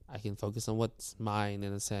away. I can focus on what's mine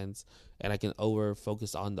in a sense, and I can over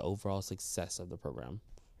focus on the overall success of the program.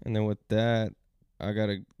 And then with that, I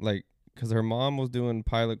gotta like, cause her mom was doing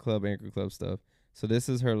pilot club, anchor club stuff. So this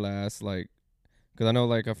is her last like, cause I know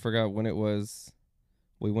like I forgot when it was.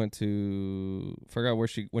 We went to forgot where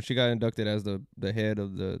when she got inducted as the head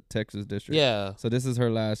of the Texas district. Yeah. So this is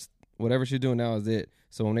her last. Whatever she's doing now is it.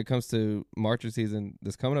 So when it comes to Marcher season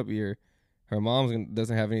this coming up year, her mom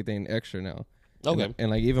doesn't have anything extra now. Okay.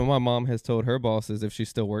 And like even my mom has told her bosses if she's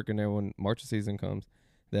still working there when Marcher season comes,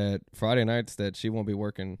 that Friday nights that she won't be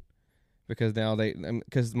working, because now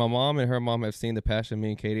because my mom and her mom have seen the passion me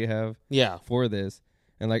and Katie have for this,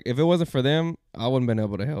 and like if it wasn't for them, I wouldn't been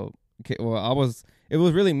able to help. Well, it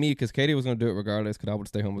was really me because Katie was gonna do it regardless because I would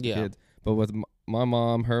stay home with the kids. But with my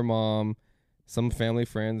mom, her mom, some family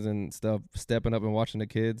friends and stuff stepping up and watching the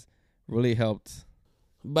kids really helped.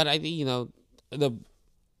 But I think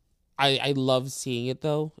I love seeing it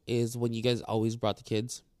though is when you guys always brought the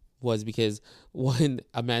kids, was because when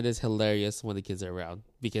Amanda's hilarious when the kids are around,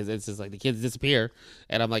 because it's just like the kids disappear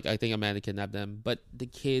and I'm like I think Amanda kidnapped them, but the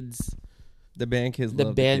band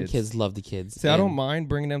kids love the kids. See, I don't mind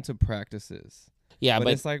bringing them to practices. Yeah, but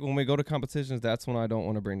it's like when we go to competitions, that's when I don't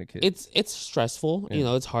want to bring the kids. It's stressful,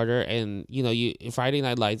 it's harder, and Friday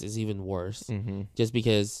Night Lights is even worse, just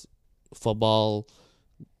because football,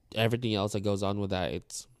 everything else that goes on with that,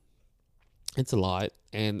 it's a lot,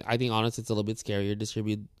 and I think honestly it's a little bit scarier.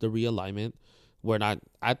 Distribute the realignment. We're not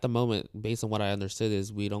at the moment, based on what I understood,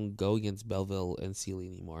 is we don't go against Belleville and Sealy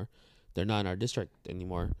anymore. They're not in our district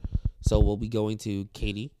anymore. So we'll be going to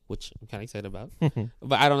Katy, which I'm kind of excited about.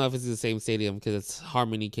 But I don't know if it's the same stadium because it's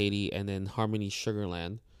Harmony Katy and then Harmony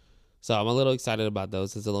Sugarland. So I'm a little excited about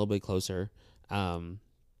those. It's a little bit closer. But,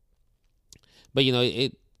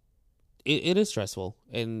 it is stressful.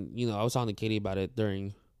 And, I was talking to Katy about it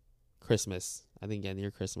during Christmas. I think, near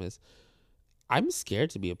Christmas. I'm scared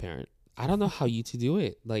to be a parent. I don't know how you two do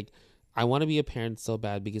it. Like, I want to be a parent so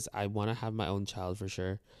bad because I want to have my own child for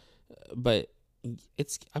sure. But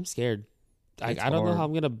I'm scared. I don't know how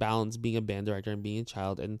I'm gonna balance being a band director and being a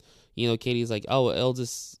child. And Katie's like, oh, it'll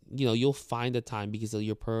just you'll find a time because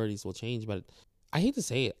your priorities will change. But I hate to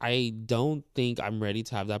say it, I don't think I'm ready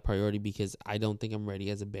to have that priority because I don't think I'm ready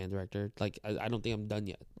as a band director. Like I don't think I'm done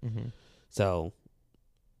yet. So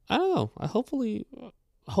I don't know.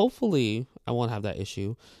 Hopefully I won't have that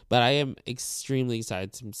issue. But I am extremely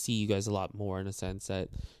excited to see you guys a lot more, in a sense that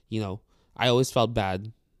I always felt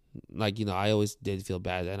bad. Like, I always did feel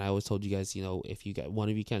bad, and I always told you guys, if you one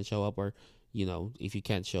of you can't show up, or, if you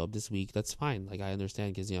can't show up this week, that's fine. Like, I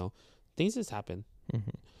understand, because, things just happen.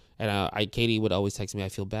 And Katie would always text me, I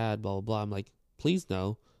feel bad, blah, blah, blah. I'm like, please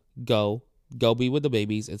no, go be with the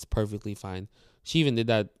babies. It's perfectly fine. She even did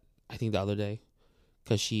that, I think, the other day,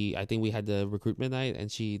 because I think we had the recruitment night,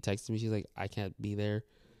 and she texted me, she's like, I can't be there,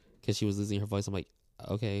 because she was losing her voice. I'm like,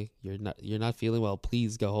 okay, you're not feeling well,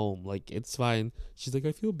 please go home, like it's fine. She's like,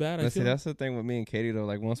 I feel bad. That's the thing with me and Katie though,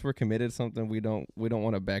 like once we're committed to something, we don't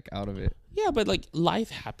want to back out of it. Yeah, but like life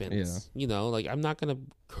happens. Like I'm not gonna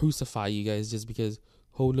crucify you guys just because,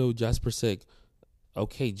 oh no, Jasper's sick.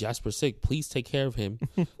 Okay, Jasper's sick, please take care of him.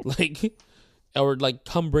 Like, or like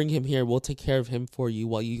come bring him here, we'll take care of him for you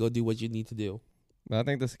while you go do what you need to do. But I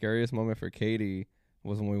think the scariest moment for Katie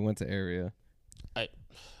was when we went to area.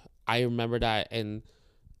 I remember that, and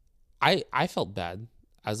I felt bad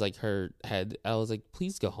as like her head. I was like,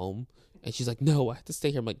 please go home. And she's like, no, I have to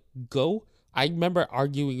stay here. I'm like, go. I remember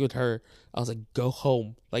arguing with her. I was like, go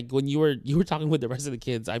home. Like when you were talking with the rest of the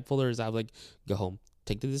kids, I pulled her aside. I'm like, go home.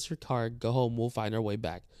 Take the district card. Go home. We'll find our way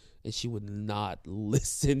back. And she would not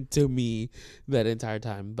listen to me that entire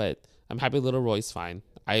time. But I'm happy little Roy's fine.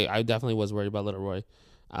 I definitely was worried about little Roy.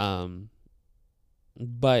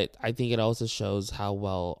 But I think it also shows how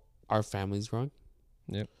well our family's growing.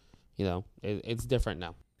 Yep. It's different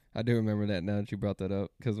now. I do remember that now that you brought that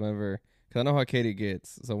up. Because I know how Katie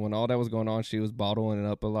gets. So when all that was going on, she was bottling it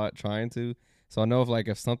up a lot, trying to. So I know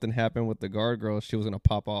if something happened with the guard girls, she was going to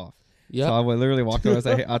pop off. Yeah. So I would literally walk over and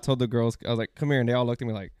say, hey, I told the girls, I was like, come here. And they all looked at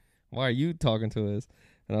me like, why are you talking to us?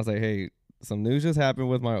 And I was like, hey, some news just happened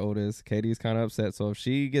with my oldest. Katie's kind of upset. So if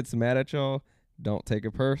she gets mad at y'all, don't take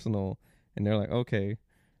it personal. And they're like, okay.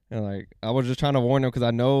 And like, I was just trying to warn them because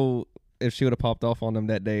I know if she would have popped off on them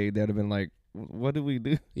that day, they'd have been like, what do we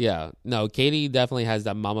do? Yeah. No, Katie definitely has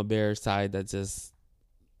that mama bear side that just,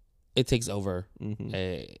 it takes over.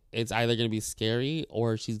 It's either going to be scary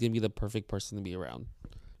or she's going to be the perfect person to be around.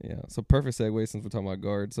 Yeah. So perfect segue since we're talking about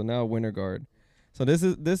guard. So now winter guard. So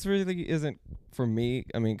this really isn't for me.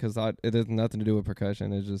 I mean, because it has nothing to do with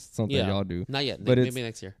percussion. It's just something Yeah, y'all do. not yet. But Maybe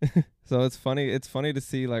next year. So it's funny. It's funny to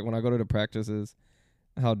see like when I go to the practices,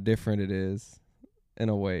 how different it is, in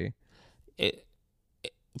a way. It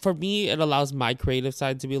for me, it allows my creative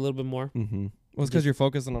side to be a little bit more. Mm-hmm. Well, it's because you're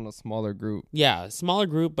focusing on a smaller group. Yeah, smaller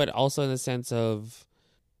group, but also in the sense of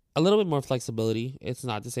a little bit more flexibility. It's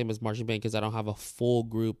not the same as marching band because I don't have a full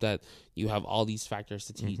group that you have all these factors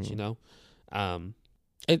to teach. Mm-hmm. You know,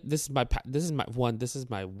 this is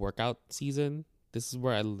my workout season. This is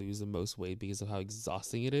where I lose the most weight because of how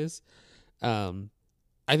exhausting it is.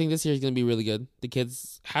 I think this year is gonna be really good. The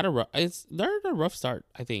kids had they're in a rough start.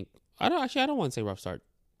 I think I don't want to say rough start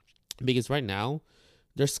because right now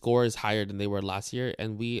their score is higher than they were last year,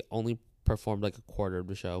 and we only performed like a quarter of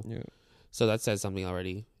the show. Yeah. So that says something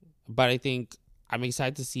already. But I think I'm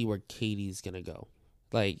excited to see where Katie's gonna go.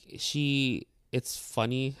 Like it's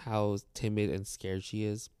funny how timid and scared she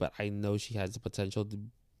is, but I know she has the potential to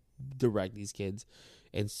direct these kids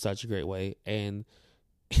in such a great way. And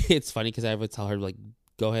it's funny because I would tell her like,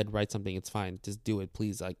 go ahead, write something. It's fine. Just do it,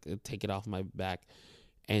 please. Like, take it off my back.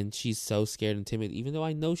 And she's so scared and timid, even though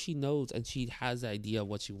I know she knows and she has the idea of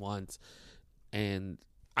what she wants. And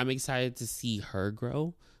I'm excited to see her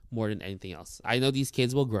grow more than anything else. I know these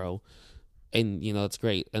kids will grow, and you know it's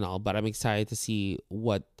great and all, but I'm excited to see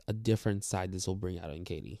what a different side this will bring out in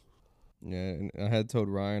Katie. Yeah, and I had told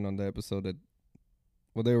Ryan on the episode that,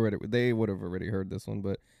 well, they would have already heard this one,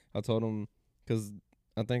 but I told him because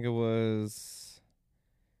I think y'all's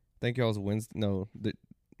Wednesday. No, the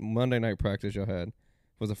Monday night practice y'all had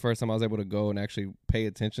was the first time I was able to go and actually pay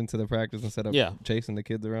attention to the practice instead of chasing the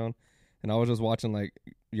kids around. And I was just watching like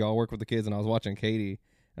y'all work with the kids, and I was watching Katie,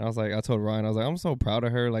 and I was like, I told Ryan, I was like, I'm so proud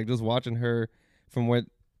of her. Like just watching her from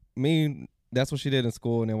that's what she did in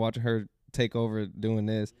school, and then watching her take over doing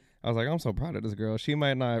this. I was like, I'm so proud of this girl. She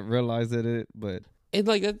might not realize it, but and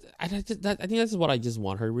like that, I think that's what I just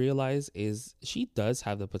want her to realize is she does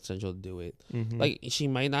have the potential to do it. Mm-hmm. Like she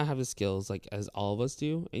might not have the skills like as all of us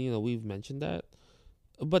do, and you know we've mentioned that.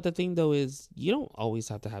 But the thing though is you don't always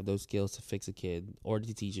have to have those skills to fix a kid or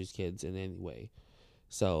to teach your kids in any way.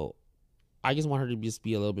 So I just want her to just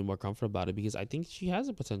be a little bit more comfortable about it because I think she has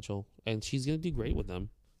a potential and she's gonna do great with them.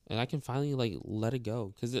 And I can finally like let it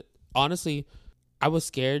go because honestly, I was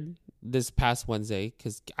scared this past Wednesday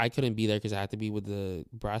because I couldn't be there because I had to be with the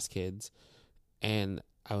brass kids, and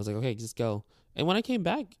I was like, okay, just go. And when I came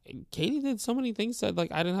back, Katie did so many things that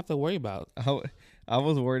like I didn't have to worry about. I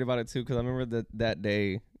was worried about it too because I remember that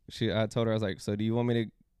day I told her, I was like, so do you want me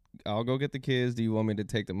to? I'll go get the kids. Do you want me to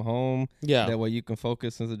take them home? Yeah. That way you can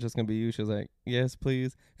focus since it's just gonna be you. She was like, yes,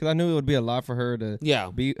 please, because I knew it would be a lot for her to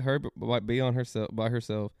be on herself by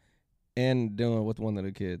herself and dealing with one of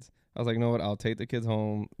the kids. I was like, you know what? I'll take the kids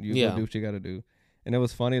home. You go do what you got to do. And it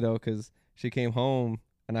was funny though because she came home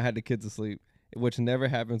and I had the kids asleep, which never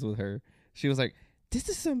happens with her. She was like, this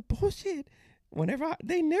is some bullshit.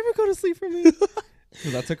 They never go to sleep for me.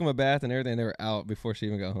 Because I took them a bath and everything. They were out before she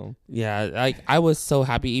even got home. Yeah, like I was so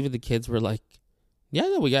happy. Even the kids were like,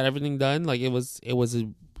 yeah, we got everything done. Like it was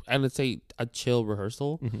I would say a chill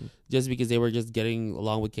rehearsal, just because they were just getting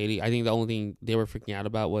along with Katie. I think the only thing they were freaking out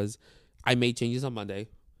about was I made changes on Monday.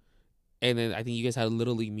 And then I think you guys had a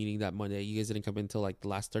Little League meeting that Monday. You guys didn't come in until like the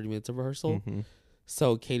last 30 minutes of rehearsal. Mm-hmm.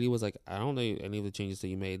 So Katie was like, I don't know any of the changes that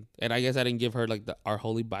you made. And I guess I didn't give her like our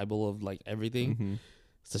holy Bible of like everything. Mm-hmm.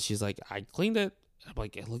 So she's like, I cleaned it. I'm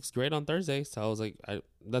like, it looks great on Thursday. So I was like,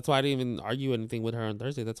 that's why I didn't even argue anything with her on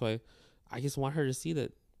Thursday. That's why I just want her to see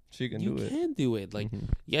that she can you do it. can do it. Like,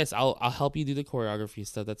 yes, I'll help you do the choreography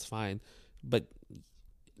stuff. That's fine. But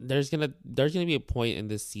there's gonna be a point in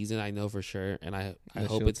this season, I know for sure, and I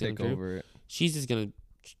hope it's gonna take over it. She's just I'm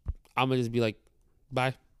gonna just be like,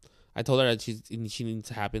 bye. I told her that she needs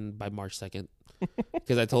to happen by March 2nd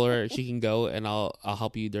because I told her she can go and I'll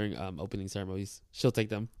help you during opening ceremonies. She'll take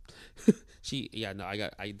them.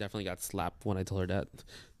 I definitely got slapped when I told her that.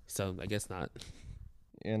 So I guess not.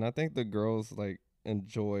 And I think the girls like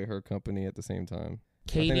enjoy her company at the same time.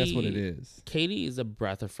 Katie, I think that's what it is. Katie is a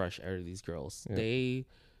breath of fresh air to these girls. Yeah. They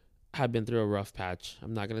have been through a rough patch.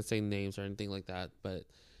 I'm not gonna say names or anything like that, but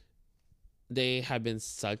they have been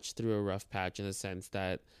through a rough patch in the sense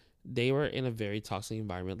that they were in a very toxic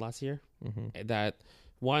environment last year. That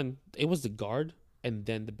one, it was the guard and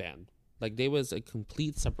then the band. Like there was a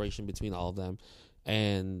complete separation between all of them,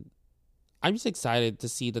 and I'm just excited to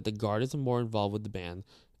see that the guard is more involved with the band.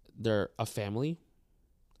 They're a family,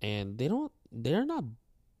 and they're not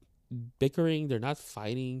bickering. They're not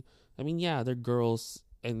fighting. I mean, yeah, they're girls,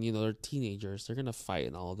 and they're teenagers. They're gonna fight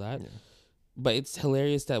and all of that. Yeah. But it's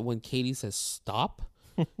hilarious that when Katie says stop,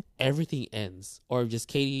 everything ends. Or just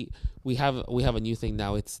Katie, we have a new thing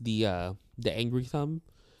now. It's the angry thumb,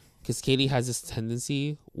 because Katie has this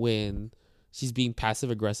tendency when she's being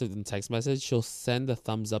passive aggressive in text message, she'll send a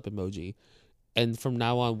thumbs up emoji. And from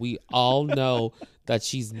now on, we all know that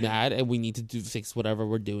she's mad and we need to fix whatever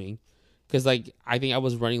we're doing. Because, like, I think I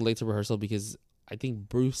was running late to rehearsal because I think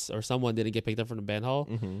Bruce or someone didn't get picked up from the band hall.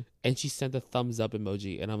 Mm-hmm. And she sent a thumbs up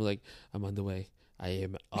emoji. And I'm like, I'm on the way. I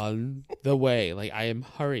am on the way. Like, I am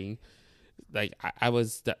hurrying. Like, I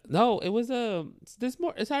was... No, it was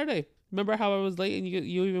Saturday. Remember how I was late and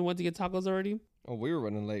you even went to get tacos already? Oh, we were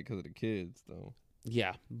running late because of the kids, though.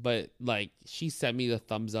 Yeah, but like she sent me the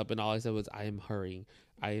thumbs up and all I said was, I am hurrying.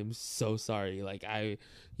 I am so sorry. Like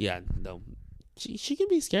no. She can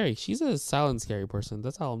be scary. She's a silent scary person.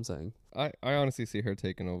 That's all I'm saying. I honestly see her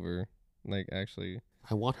taking over. Like, actually.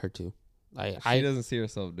 I want her to. She doesn't see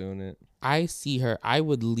herself doing it. I see her. I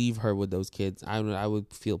would leave her with those kids. I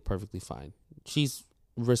would feel perfectly fine. She's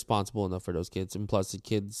responsible enough for those kids. And plus the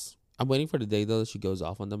kids, I'm waiting for the day though that she goes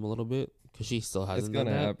off on them a little bit. Because she still hasn't It's gonna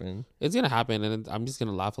done that. happen. It's gonna happen, and I'm just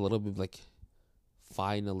gonna laugh a little bit, like,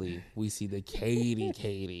 finally we see the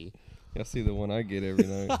Katie. You'll see the one I get every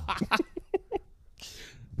night.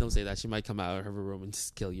 Don't say that. She might come out of her room and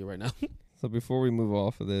just kill you right now. So before we move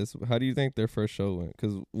off of this, how do you think their first show went?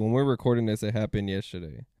 Because when we're recording this, it happened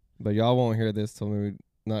yesterday, but y'all won't hear this till maybe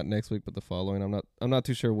not next week, but the following. I'm not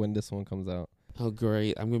too sure when this one comes out. Oh,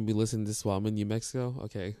 great! I'm gonna be listening to this while I'm in New Mexico.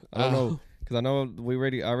 Okay, I don't know. Because I know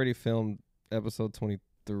I already filmed episode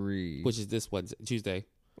 23. Which is this Tuesday.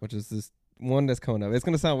 Which is this one that's coming up. It's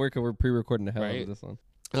going to sound weird because we're pre-recording the hell out of this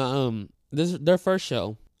one. Their first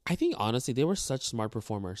show. I think, honestly, they were such smart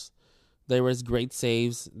performers. There was great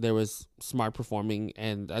saves. There was smart performing.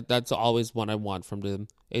 And that's always what I want from them,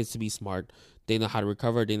 is to be smart. They know how to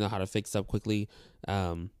recover. They know how to fix up quickly.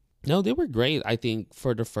 No, they were great, I think,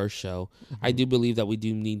 for the first show. Mm-hmm. I do believe that we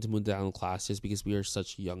do need to move down in class just because we are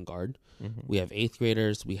such a young guard. Mm-hmm. We have 8th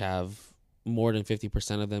graders. We have more than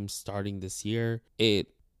 50% of them starting this year.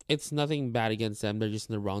 It's nothing bad against them. They're just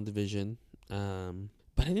in the wrong division.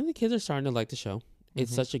 But I think the kids are starting to like the show. Mm-hmm.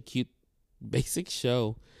 It's such a cute, basic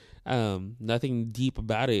show. Nothing deep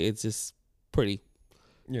about it. It's just pretty.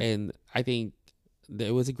 Yeah. And I think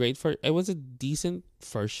it was a decent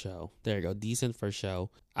first show. There you go. Decent first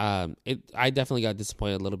show. I definitely got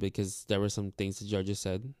disappointed a little bit because there were some things the judges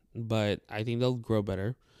said, but I think they'll grow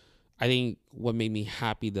better. I think what made me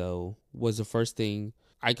happy though was the first thing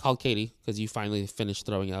I called Katie because you finally finished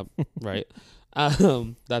throwing up, right?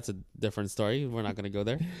 That's a different story. We're not going to go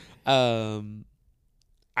there.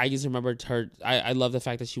 I just remembered her. I love the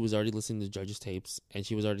fact that she was already listening to judges' tapes and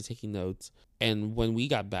she was already taking notes. And when we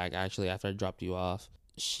got back, actually, after I dropped you off,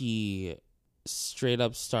 she straight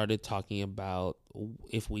up started talking about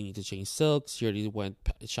if we need to change silks. She already went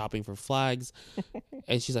shopping for flags.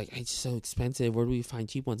 And she's like, it's so expensive. Where do we find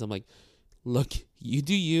cheap ones? I'm like, look, you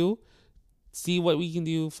do you. See what we can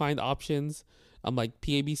do. Find options. I'm like,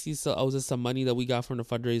 PABC still owes us some money that we got from the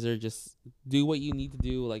fundraiser. Just do what you need to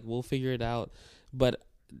do. Like, we'll figure it out. But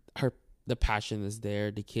the passion is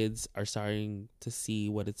there. The kids are starting to see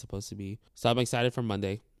what it's supposed to be. So I'm excited for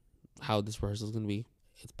Monday, how this rehearsal is going to be.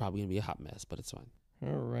 It's probably going to be a hot mess, but it's fine.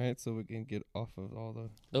 All right, so we can get off of all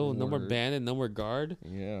the... Oh, no more band and no more guard?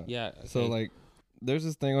 Yeah. Yeah. Okay. So, like, there's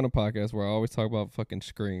this thing on the podcast where I always talk about fucking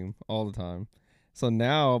Scream all the time. So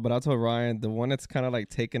now, but I told Ryan, the one that's kind of like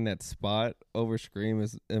taking that spot over Scream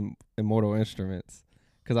is Immortal Instruments.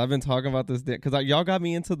 Because I've been talking about this, because y'all got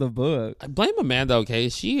me into the book. I blame Amanda, okay?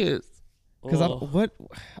 She is... Because I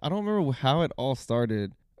don't remember how it all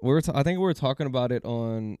started. I think we were talking about it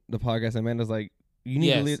on the podcast. Amanda's like, you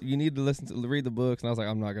need to read the books, and I was like,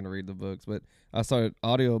 I'm not gonna read the books, but I started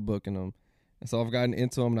audio booking them, and so I've gotten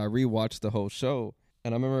into them, and I rewatched the whole show,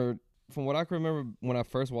 and I remember from what I can remember when I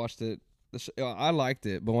first watched it, I liked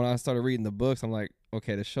it, but when I started reading the books, I'm like,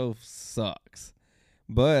 okay, the show sucks,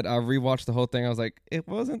 but I rewatched the whole thing. I was like, it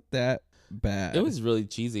wasn't that bad. It was really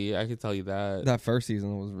cheesy. I can tell you that. That first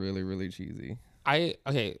season was really, really cheesy.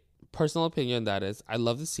 Personal opinion, that is, I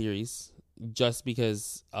love the series just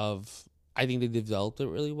because of, I think they developed it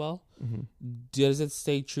really well. Mm-hmm. Does it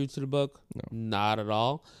stay true to the book? No. Not at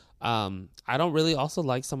all. I don't really also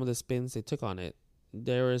like some of the spins they took on it.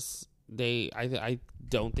 I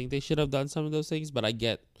don't think they should have done some of those things, but I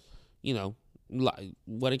get,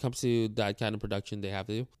 when it comes to that kind of production, they have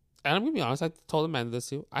to do. And I'm going to be honest, I told Amanda this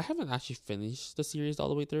too. I haven't actually finished the series all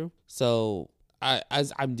the way through. So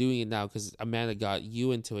as I'm doing it now because Amanda got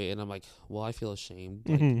you into it, and I'm like, well, I feel ashamed.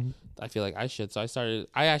 Like, I feel like I should. So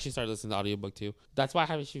I actually started listening to audiobook too. That's why I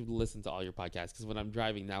haven't actually listened to all your podcasts, because when I'm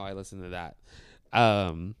driving now, I listen to that.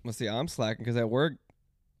 Well, see, I'm slacking because at work,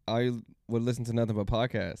 I would listen to nothing but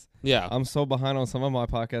podcasts. Yeah. I'm so behind on some of my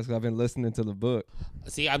podcasts because I've been listening to the book.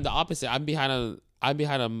 See, I'm the opposite. I'm behind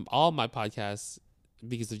on all my podcasts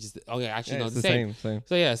because of just actually no, it's the the same. same.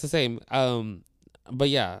 So yeah, it's the same. But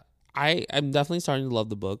yeah, I'm definitely starting to love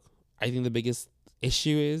the book. I think the biggest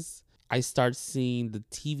issue is I start seeing the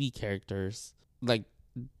TV characters like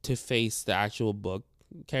to face the actual book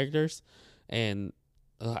characters, and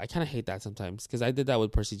I kind of hate that sometimes because I did that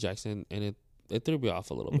with Percy Jackson, and it threw me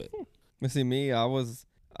off a little bit. But see, me, I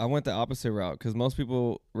went the opposite route because most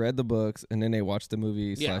people read the books and then they watched the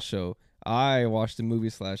movie / show. I watched the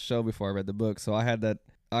movie / show before I read the book, so I had that.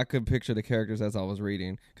 I could picture the characters as I was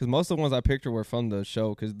reading because most of the ones I pictured were from the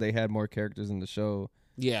show because they had more characters in the show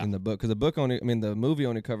in the book. Because the movie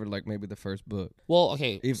only covered like maybe the first book. Well,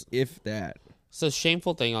 okay, if that. So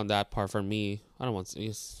shameful thing on that part for me, I don't want to.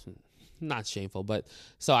 It's not shameful, but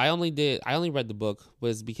so I only read the book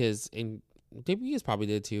was because maybe you guys probably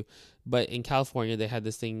did too, but in California they had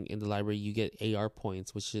this thing in the library. You get AR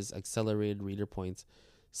points, which is accelerated reader points.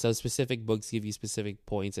 So specific books give you specific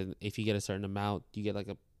points, and if you get a certain amount, you get like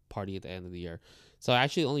a party at the end of the year. So I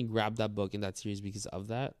actually only grabbed that book in that series because of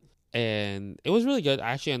that, and it was really good.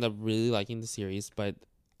 I actually ended up really liking the series, but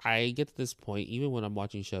I get to this point, even when I'm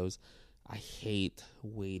watching shows, I hate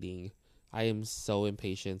waiting. I am so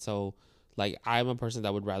impatient. So like I'm a person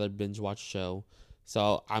that would rather binge watch a show.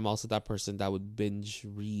 So I'm also that person that would binge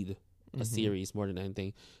read a series more than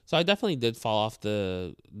anything. So I definitely did fall off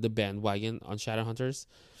the bandwagon on Shadowhunters.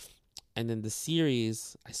 And then the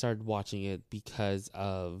series, I started watching it because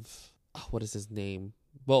of what is his name?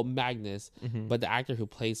 Well, Magnus, but the actor who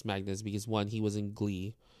plays Magnus, because one, he was in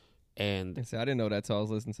Glee, and see, I didn't know that till I was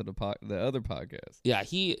listening to the other podcast. Yeah,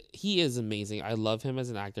 he is amazing. I love him as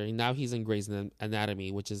an actor. And now he's in Grey's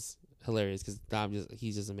Anatomy, which is hilarious because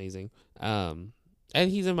he's just amazing. And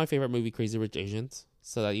he's in my favorite movie, Crazy Rich Asians,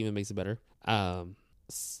 so that even makes it better.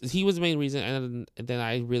 He was the main reason, and then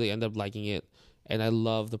I really ended up liking it, and I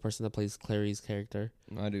love the person that plays Clary's character.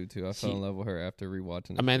 I do too. I fell in love with her after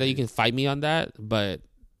rewatching it. Amanda, you can fight me on that, but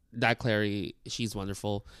that Clary, she's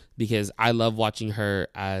wonderful because I love watching her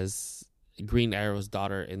as Green Arrow's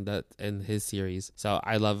daughter in his series. So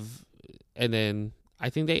I love, and then I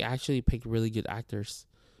think they actually picked really good actors.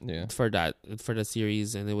 Yeah. For the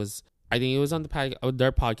series, and I think it was on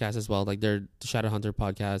their podcast as well, like their Shadowhunter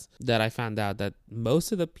podcast, that I found out that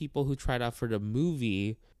most of the people who tried out for the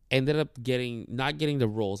movie ended up not getting the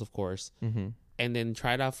roles, of course, and then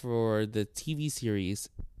tried out for the TV series,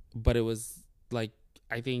 but it was like,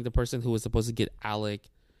 I think the person who was supposed to get Alec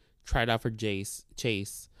tried out for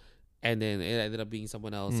Chase, and then it ended up being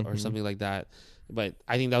someone else or something like that. But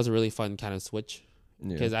I think that was a really fun kind of switch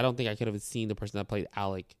because I don't think I could have seen the person that played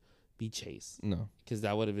Alec be Chase. No, because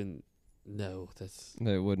that would have been. No,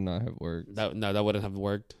 that would not have worked. That wouldn't have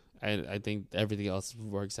worked. I think everything else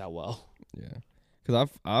works out well. Yeah, because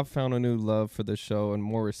I've found a new love for the show and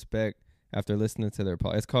more respect after listening to their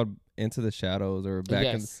podcast. It's called Into the Shadows or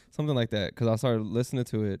something like that. Because I started listening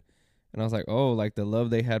to it, and I was like, oh, like the love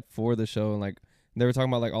they had for the show, and like they were talking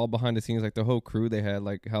about like all behind the scenes, like the whole crew they had,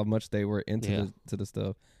 like how much they were into the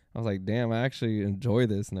stuff. I was like, damn, I actually enjoy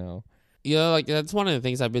this now. Yeah, like that's one of the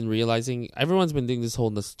things I've been realizing. Everyone's been doing this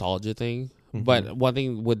whole nostalgia thing, but one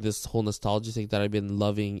thing with this whole nostalgia thing that I've been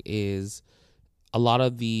loving is a lot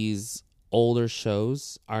of these older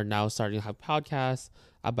shows are now starting to have podcasts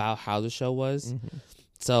about how the show was.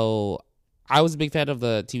 So I was a big fan of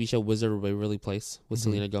the TV show Wizard of Waverly Place with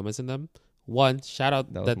Selena Gomez in them. One, shout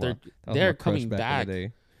out that they're coming back.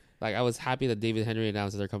 Like I was happy that David Henry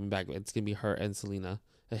announced that they're coming back. It's gonna be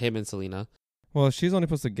him and Selena. Well, she's only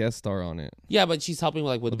supposed to guest star on it. Yeah, but she's helping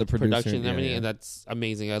with the production and everything, and that's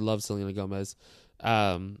amazing. I love Selena Gomez.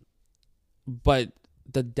 But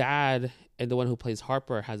the dad and the one who plays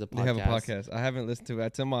Harper has a podcast. They have a podcast. I haven't listened to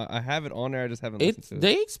it. I have it on there. I just haven't listened to it.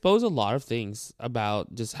 They expose a lot of things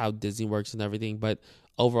about just how Disney works and everything, but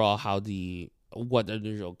overall what the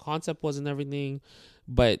original concept was and everything.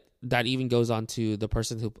 But that even goes on to the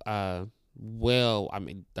person who, I'm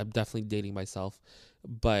definitely dating myself,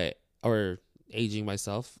 or aging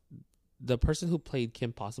myself. The person who played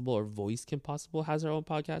Kim Possible or voiced Kim Possible has her own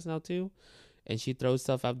podcast now too, and she throws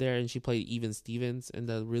stuff out there. And she played Even Stevens in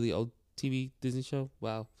the really old TV Disney show.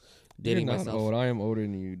 Wow, dating You're not myself. Old. I am older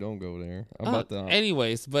than you. Don't go there.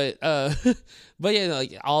 Anyways, but yeah,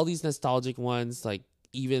 like all these nostalgic ones, like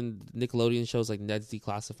even Nickelodeon shows like Ned's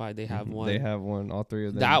Declassified, they have one. They have one. All three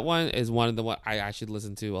of them. That one is one of the one I actually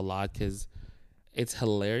listen to a lot because it's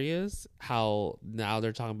hilarious how now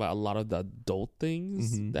they're talking about a lot of the adult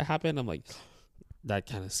things that happen. I'm like, that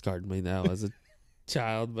kind of scarred me now as a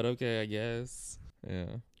child, but okay, I guess.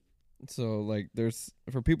 Yeah. So like, there's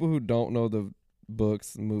for people who don't know the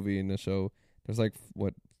books, the movie, and the show, there's like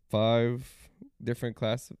 5 different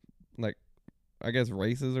like, I guess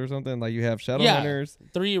races or something. Like you have Shadowhunters.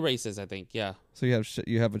 3 races, I think. Yeah. So you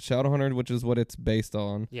have a Shadowhunter, which is what it's based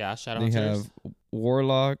on. Yeah, Shadowhunters. Then you have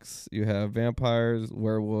warlocks. You have vampires,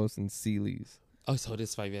 werewolves, and Seelies. Oh, so it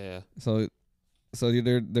is 5. Yeah. So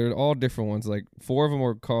they're all different ones. Like 4 of them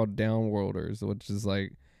are called Downworlders, which is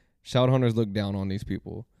like Shadowhunters look down on these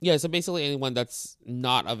people. Yeah. So basically, anyone that's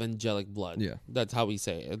not of angelic blood. Yeah. That's how we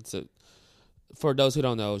say it. For those who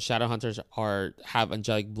don't know, Shadowhunters have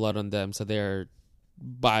angelic blood on them, so they're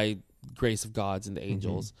by grace of gods and the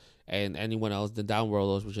angels. And anyone else, the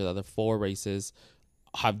Downworlders, which are the other 4 races,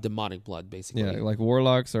 have demonic blood, basically. Yeah, like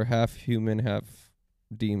warlocks are half human, half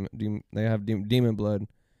demon. They have demon blood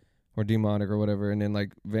or demonic or whatever. And then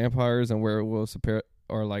like vampires and werewolves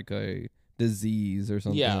are like a disease or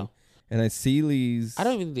something. Yeah. And then Seelies, I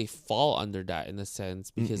don't even think they fall under that in a sense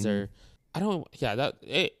because they're. I don't. Yeah,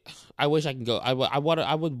 I wish I can go. I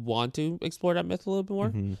would want to explore that myth a little bit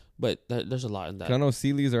more, but there's a lot in that. I know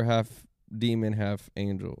Seelies are half demon, half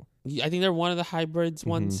angel. I think they're one of the hybrids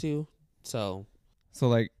ones too. So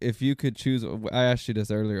like, if you could choose, I asked you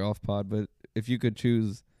this earlier off pod, but if you could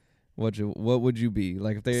choose, what would you be?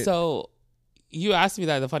 Like if they. So, you asked me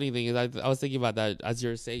that. The funny thing is, I was thinking about that as you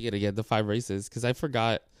were saying it again. The 5 races, because I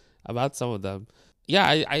forgot about some of them. Yeah,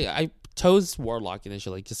 I chose Warlock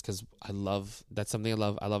initially just because that's something I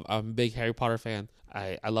love. I'm a big Harry Potter fan.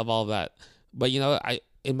 I love all of that. But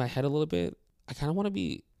in my head a little bit, I kind of want to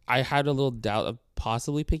be. I had a little doubt of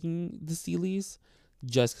possibly picking the Seelies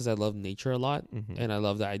just because I love nature a lot and I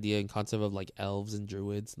love the idea and concept of like elves and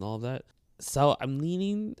druids and all of that. So I'm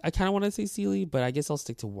leaning. I kind of want to say Seelie, but I guess I'll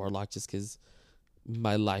stick to Warlock just because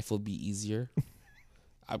my life will be easier.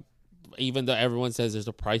 Even though everyone says there's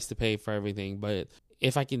a price to pay for everything, but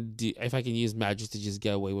if I can use magic to just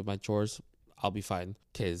get away with my chores, I'll be fine.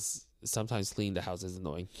 Because sometimes cleaning the house is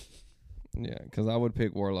annoying. Yeah, because I would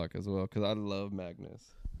pick Warlock as well because I love Magnus.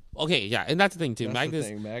 Okay, yeah, and that's the thing too.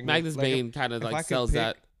 Magnus Magnus like Bane kind of like sells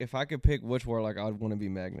that. If I could pick which Warlock, I'd want to be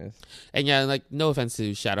Magnus. And yeah, like no offense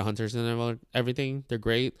to Shadowhunters and everything, they're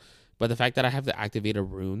great, but the fact that I have to activate a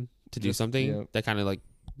rune to do something that kind of like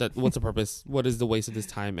that. What's the purpose? What is the waste of this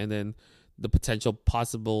time? And then the potential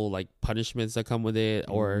possible like punishments that come with it,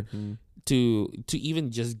 or to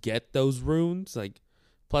even just get those runes. Like,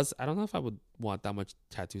 plus I don't know if I would want that much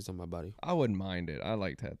tattoos on my body. I wouldn't mind it. I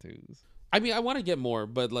like tattoos. I mean, I want to get more,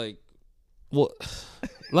 but like, well,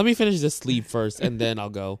 let me finish this sleeve first, and then I'll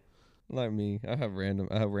go. Like me, I have random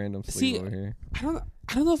sleeve over here. I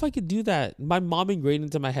don't know if I could do that. My mom ingrained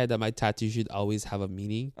into my head that my tattoo should always have a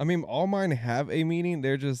meaning. I mean, all mine have a meaning.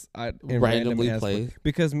 They're just randomly placed.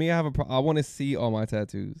 Because me, I want to see all my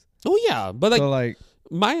tattoos. Oh yeah, but like, so like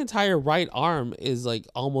my entire right arm is like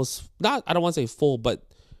almost not. I don't want to say full, but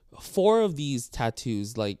 4 of these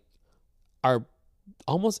tattoos like are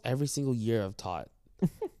almost every single year I've taught,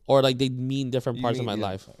 or like they mean different parts of my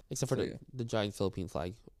life, except for the giant Philippine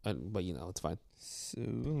flag. But it's fine. So let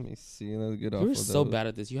me see. Let's get off. You're so bad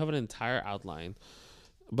at this. You have an entire outline,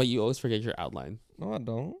 but you always forget your outline. No, I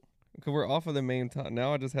don't. Because we're off of the main topic.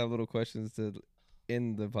 Now I just have little questions to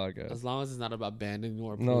end the podcast. As long as it's not about band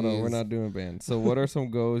anymore. Please. No, we're not doing band. So what are some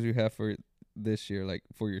goals you have for this year, like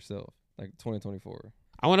for yourself, like 2024?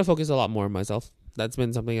 I want to focus a lot more on myself. That's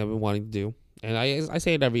been something I've been wanting to do. And I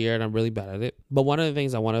say it every year, and I'm really bad at it. But one of the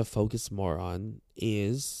things I want to focus more on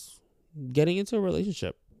is getting into a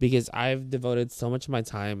relationship. Because I've devoted so much of my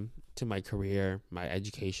time to my career, my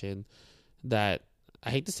education, that I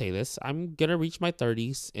hate to say this, I'm going to reach my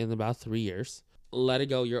 30s in about 3 years. Let it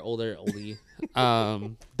go. You're older, oldie.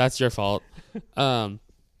 That's your fault. But,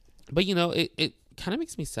 it kind of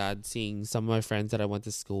makes me sad seeing some of my friends that I went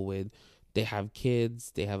to school with. They have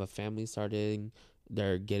kids. They have a family starting.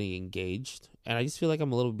 They're getting engaged. And I just feel like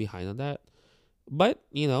I'm a little behind on that. But,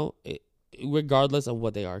 regardless of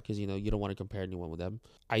what they are, because you don't want to compare anyone with them,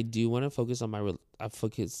 I do want to focus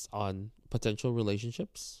on potential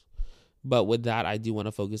relationships, but with that I do want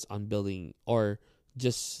to focus on building or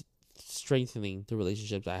just strengthening the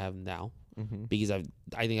relationships I have now, because I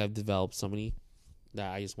think I've developed so many that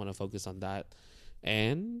I just want to focus on that,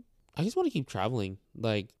 and I just want to keep traveling.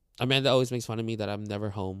 Like Amanda always makes fun of me that I'm never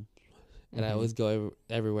home, and I always go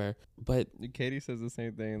everywhere, but Katie says the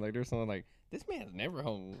same thing. Like there's someone like, This man's never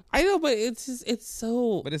home. I know, but it's just, it's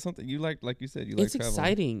so. But it's something you like you said, you like It's traveling.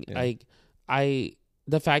 exciting. Yeah. Like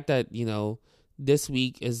the fact that this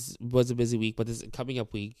week was a busy week, but this coming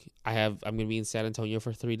up week I'm gonna be in San Antonio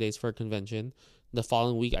for 3 days for a convention. The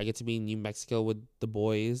following week I get to be in New Mexico with the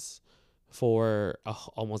boys for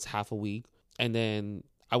almost half a week, and then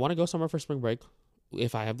I want to go somewhere for spring break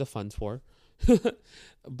if I have the funds for.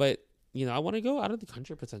 But I want to go out of the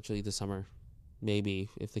country potentially this summer, maybe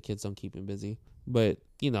if the kids don't keep me busy. But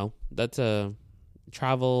that's a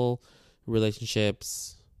travel,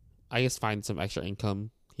 relationships. I guess find some extra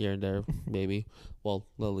income here and there, maybe. Well,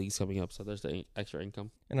 the league's coming up, so there's the extra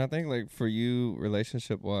income. And I think like for you,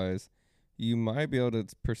 relationship wise, you might be able to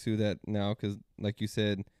pursue that now because, like you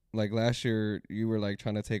said, like last year you were like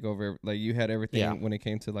trying to take over. Like you had everything when it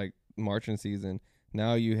came to like marching season.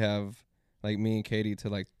 Now you have like me and Katie to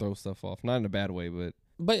like throw stuff off, not in a bad way, but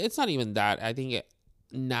it's not even that. I think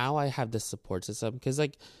now I have this support system because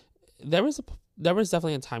like there was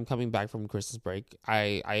definitely a time coming back from Christmas break.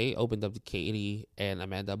 I opened up to Katie and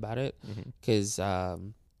Amanda about it because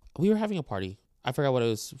we were having a party. I forgot what it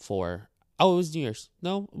was for. Oh, it was New Year's.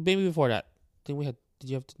 No, maybe before that. Did we have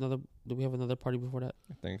another party before that?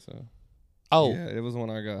 I think so. Oh, yeah, it was when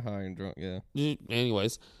I got high and drunk. Yeah.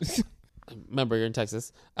 Anyways, remember you're in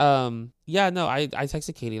Texas. Yeah, no, I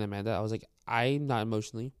texted Katie and Amanda. I was like, I'm not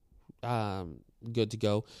emotionally good to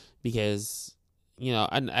go because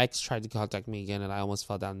an ex tried to contact me again and I almost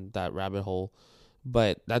fell down that rabbit hole.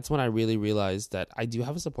 But that's when I really realized that I do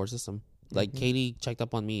have a support system. Like Katie checked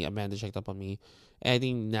up on me, Amanda checked up on me, and I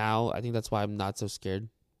think that's why I'm not so scared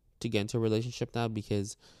to get into a relationship now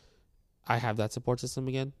because I have that support system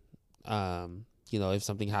again. If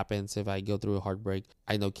something happens, if I go through a heartbreak,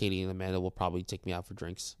 I know Katie and Amanda will probably take me out for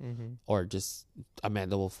drinks, or just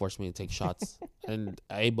Amanda will force me to take shots, and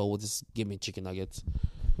Abel will just give me chicken nuggets.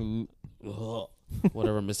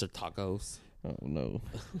 Whatever, Mr. Tacos. Oh no.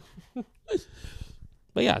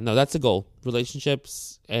 But yeah, no, that's the goal: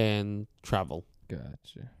 relationships and travel.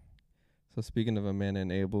 Gotcha. So speaking of Amanda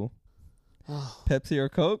and Abel, Pepsi or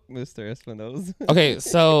Coke, Mr. Espinoza?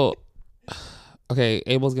 Okay,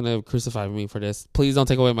 Abel's gonna crucify me for this. Please don't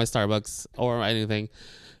take away my Starbucks or anything.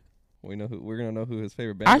 We're gonna know who his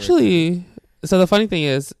favorite band Actually, so the funny thing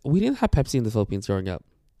is, we didn't have Pepsi in the Philippines growing up,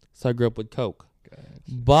 so I grew up with Coke. Gotcha.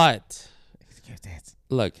 But excuse that.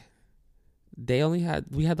 Look, we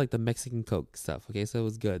had like the Mexican Coke stuff. Okay, so it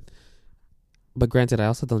was good. But granted, I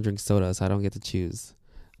also don't drink soda, so I don't get to choose.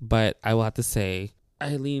 But I will have to say,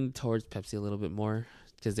 I lean towards Pepsi a little bit more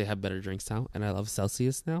because they have better drinks now, and I love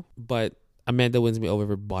Celsius now. But Amanda wins me over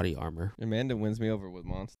with Body Armor. Amanda wins me over with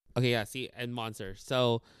Monster. Okay, yeah, see, and Monster.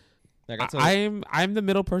 So Like I'm the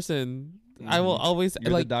middle person. I will always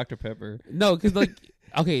You're like the Dr. Pepper. No, because like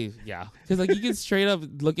okay, yeah, because like you can straight up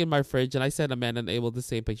look in my fridge, and I send Amanda and Abel the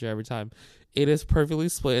same picture every time. It is perfectly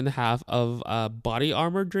split in half of Body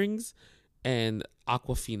Armor drinks and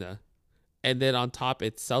Aquafina, and then on top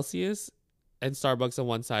it's Celsius and Starbucks on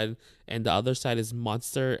one side, and the other side is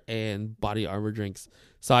Monster and Body Armor drinks.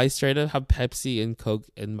 So I straight up have Pepsi and Coke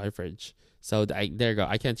in my fridge. So there you go.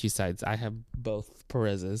 I can't choose sides. I have both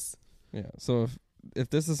Perez's. Yeah. So if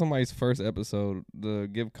this is somebody's first episode, to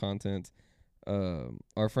give content,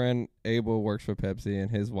 our friend Abel works for Pepsi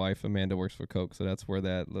and his wife Amanda works for Coke. So that's where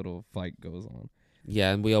that little fight goes on.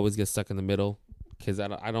 Yeah, and we always get stuck in the middle because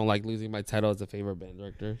I don't like losing my title as a favorite band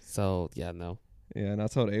director. So yeah, no. Yeah, and I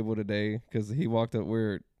told Abel today because he walked up.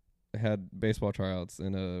 Had baseball tryouts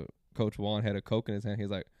and Coach Juan had a Coke in his hand. He's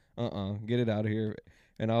like, get it out of here.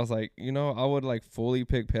 And I was like, I would like fully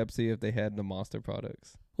pick Pepsi if they had the Monster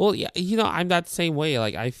products. Well, yeah, I'm that same way.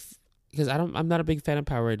 Like because I'm not a big fan of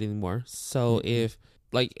Powerade anymore. So if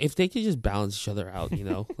they could just balance each other out,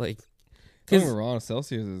 like, don't get me wrong,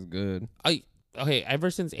 Celsius is good. Okay, ever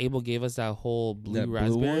since Abel gave us that whole blue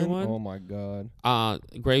raspberry one. Oh my god.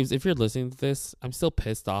 Graves, if you're listening to this, I'm still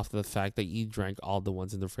pissed off the fact that you drank all the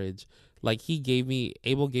ones in the fridge. Like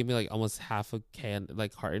Abel gave me like almost half a can,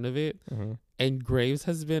 like carton of it. And Graves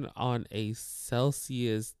has been on a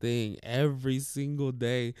Celsius thing every single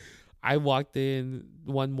day. I walked in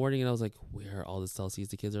one morning and I was like, where are all the Celsius?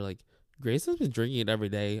 The kids are like, Graves has been drinking it every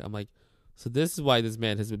day. I'm like, so this is why this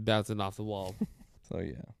man has been bouncing off the wall. So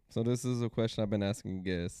yeah. So this is a question I've been asking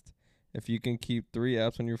guests. If you can keep 3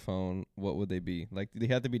 apps on your phone, what would they be? Like, they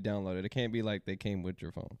have to be downloaded. It can't be like they came with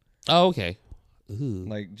your phone. Oh, okay. Ooh.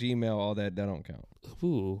 Like Gmail, all that don't count.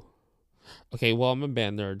 Ooh. Okay, well, I'm a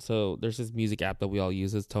band nerd, so there's this music app that we all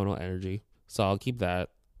use. It's Tonal Energy. So I'll keep that.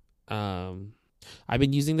 I've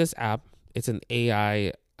been using this app. It's an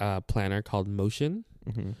AI planner called Motion.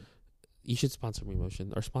 You should sponsor me,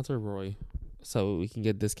 Motion, or sponsor Roy. so we can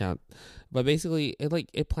get discount. But basically,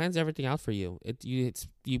 it plans everything out for you. You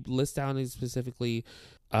list down specifically,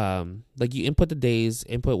 like you input the days,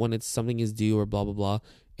 input when it's something is due or blah blah blah,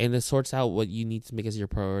 and it sorts out what you need to make as your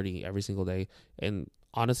priority every single day. And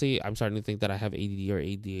honestly, I'm starting to think that I have ADD or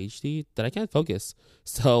ADHD, that I can't focus.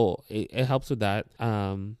 So it helps with that.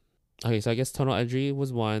 Okay, so I guess tonal entry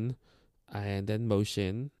was one, and then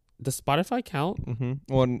motion. Does Spotify count? Mm-hmm.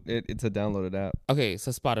 Well, it's a downloaded app. Okay,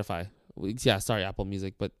 so Spotify. Yeah, sorry, Apple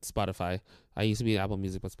Music, but Spotify. I used to be Apple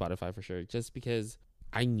Music, but Spotify for sure. Just because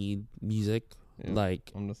I need music. Yeah,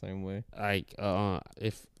 like I'm the same way. Like,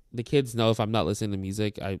 if the kids know if I'm not listening to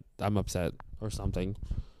music, I'm upset or something.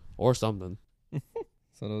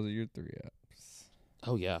 So those are your 3 apps.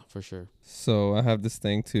 Oh yeah, for sure. So I have this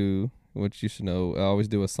thing too, which you should know. I always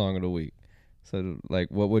do a song of the week. So,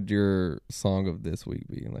 like, what would your song of this week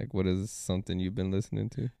be? Like, what is something you've been listening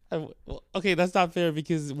to? Well, okay, that's not fair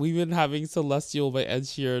because we've been having Celestial by Ed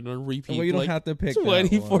Sheeran on repeat. Well, you don't have to pick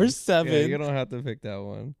 24/7. Yeah, you don't have to pick that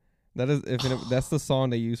one. That is that's the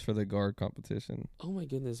song they use for the guard competition. Oh my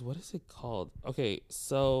goodness, what is it called? Okay,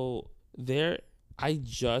 so I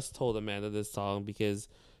just told Amanda this song because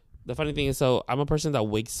the funny thing is, so I'm a person that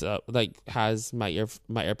wakes up, like, has my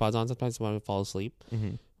AirPods on sometimes when I fall asleep.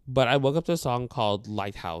 Mm-hmm. But I woke up to a song called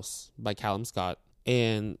Lighthouse by Callum Scott.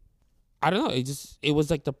 And I don't know, it was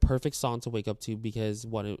like the perfect song to wake up to because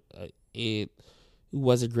it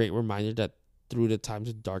was a great reminder that through the times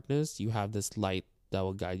of darkness, you have this light that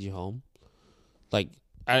will guide you home. Like,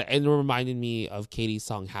 and it reminded me of Katie's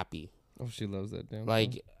song Happy. Oh, she loves that damn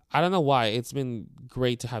Like, song. I don't know why. It's been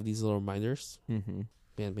great to have these little reminders. Mm-hmm.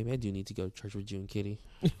 Man, maybe I do need to go to church with you and Katie.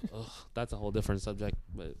 Ugh, that's a whole different subject.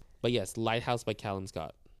 But yes, Lighthouse by Callum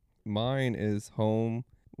Scott. Mine is Home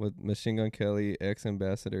with Machine Gun Kelly, Ex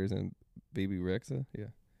Ambassadors, and Baby Rexha. Yeah.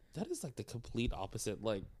 That is like the complete opposite,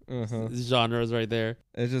 like, genres right there.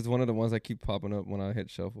 It's just one of the ones that keep popping up when I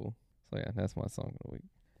hit shuffle. So yeah, that's my song of the week.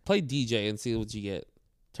 Play DJ and see what you get.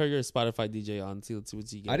 Turn your Spotify DJ on, see what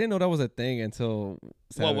you get. I didn't know that was a thing until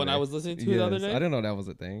Saturday. Well, when I was listening to it the other day? I didn't know that was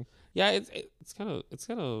a thing. Yeah, it's kind of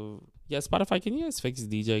yeah. Spotify, can you guys fix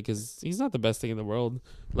DJ? Because he's not the best thing in the world.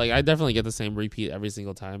 Like, I definitely get the same repeat every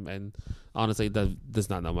single time, and honestly, that does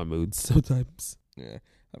not know my moods sometimes. Yeah,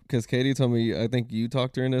 because Katie told me, I think you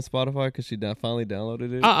talked her into Spotify because she finally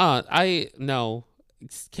downloaded it. I no.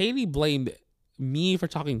 Katie blamed me for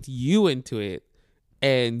talking to you into it,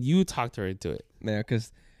 and you talked her into it. Yeah,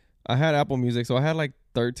 because I had Apple Music, so I had like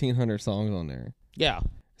 1,300 songs on there. Yeah.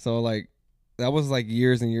 So like, that was like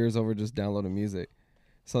years and years over just downloading music.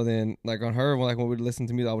 So then, like, on her, when we would listen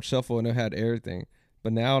to music, I would shuffle and it had everything.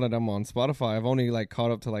 But now that I'm on Spotify, I've only like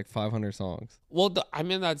caught up to like 500 songs. Well, I'm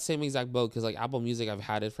in that same exact boat because like Apple Music, I've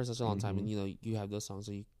had it for such a long time, and you have those songs,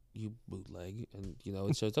 so you bootleg, and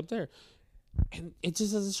it shows up there, and it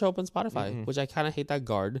just doesn't show up on Spotify, which I kind of hate that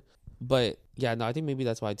guard. But yeah, no, I think maybe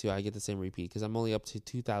that's why too. I get the same repeat because I'm only up to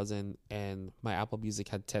 2,000, and my Apple Music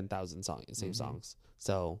had 10,000 songs.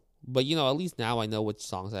 So, but at least now I know which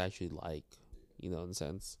songs I actually like. In a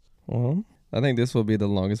sense. Well, I think this will be the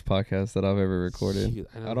longest podcast that I've ever recorded. Shoot,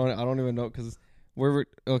 I don't even know because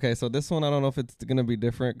okay. So this one, I don't know if it's gonna be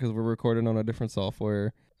different because we're recording on a different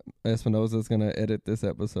software. Espinoza is gonna edit this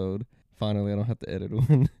episode. Finally, I don't have to edit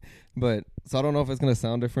one. But so I don't know if it's gonna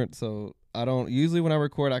sound different. So I don't usually when I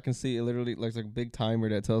record, I can see it literally like a big timer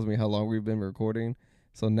that tells me how long we've been recording.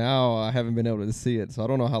 So now I haven't been able to see it. So I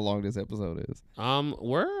don't know how long this episode is.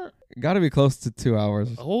 We're got to be close to 2 hours.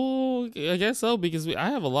 Oh, I guess so because I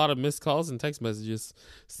have a lot of missed calls and text messages.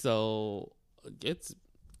 So it's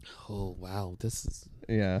wow, this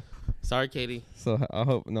is Sorry, Katie. So I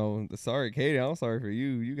hope sorry, Katie. I'm sorry for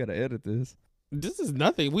you. You got to edit this. This is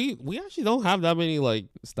nothing. We actually don't have that many like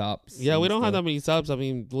stops. Yeah, we don't have that many stops. I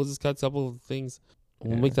mean, we'll just cut a couple of things.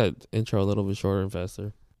 We'll make that intro a little bit shorter and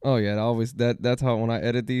faster. Oh yeah, that's how when I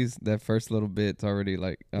edit these, that first little bit's already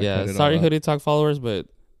like. Sorry, Hoodie Talk followers, but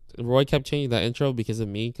Roy kept changing that intro because of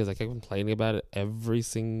me because I kept complaining about it every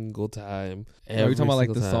single time. Are you talking about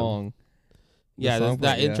like the song?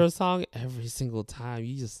 That intro song every single time.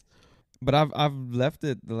 You just. But I've left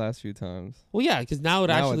it the last few times. Well, yeah, because now it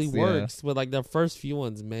actually works. But like the first few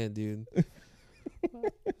ones, man, dude.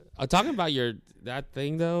 Talking about that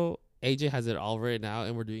thing though, AJ has it all right now,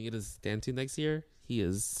 and we're doing it as stand to next year. He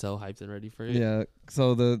is so hyped and ready for it. Yeah.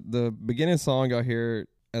 So the beginning song out here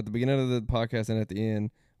at the beginning of the podcast and at the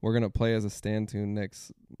end, we're gonna play as a stand tune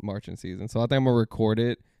next marching season. So I think I'm gonna record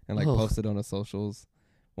it and like post it on the socials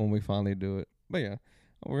when we finally do it. But yeah,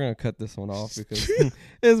 we're gonna cut this one off because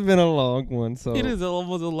it's been a long one. So it is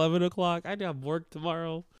almost 11 o'clock. I have work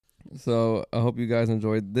tomorrow. So I hope you guys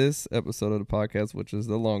enjoyed this episode of the podcast, which is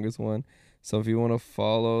the longest one. So if you want to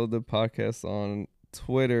follow the podcast on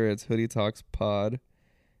Twitter, it's Hoodie Talks Pod.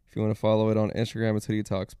 If you want to follow it on Instagram, it's Hoodie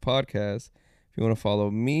Talks Podcast. If you want to follow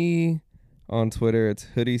me on Twitter, it's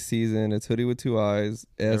Hoodie Season. It's Hoodie with 2 eyes,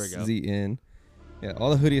 SZN. Yeah, all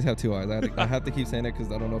the hoodies have 2 eyes. I have to keep saying it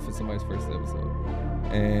because I don't know if it's somebody's first episode.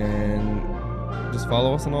 And just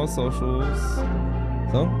follow us on all socials.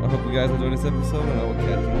 So I hope you guys enjoyed this episode, and I will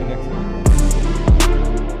catch you in the next one.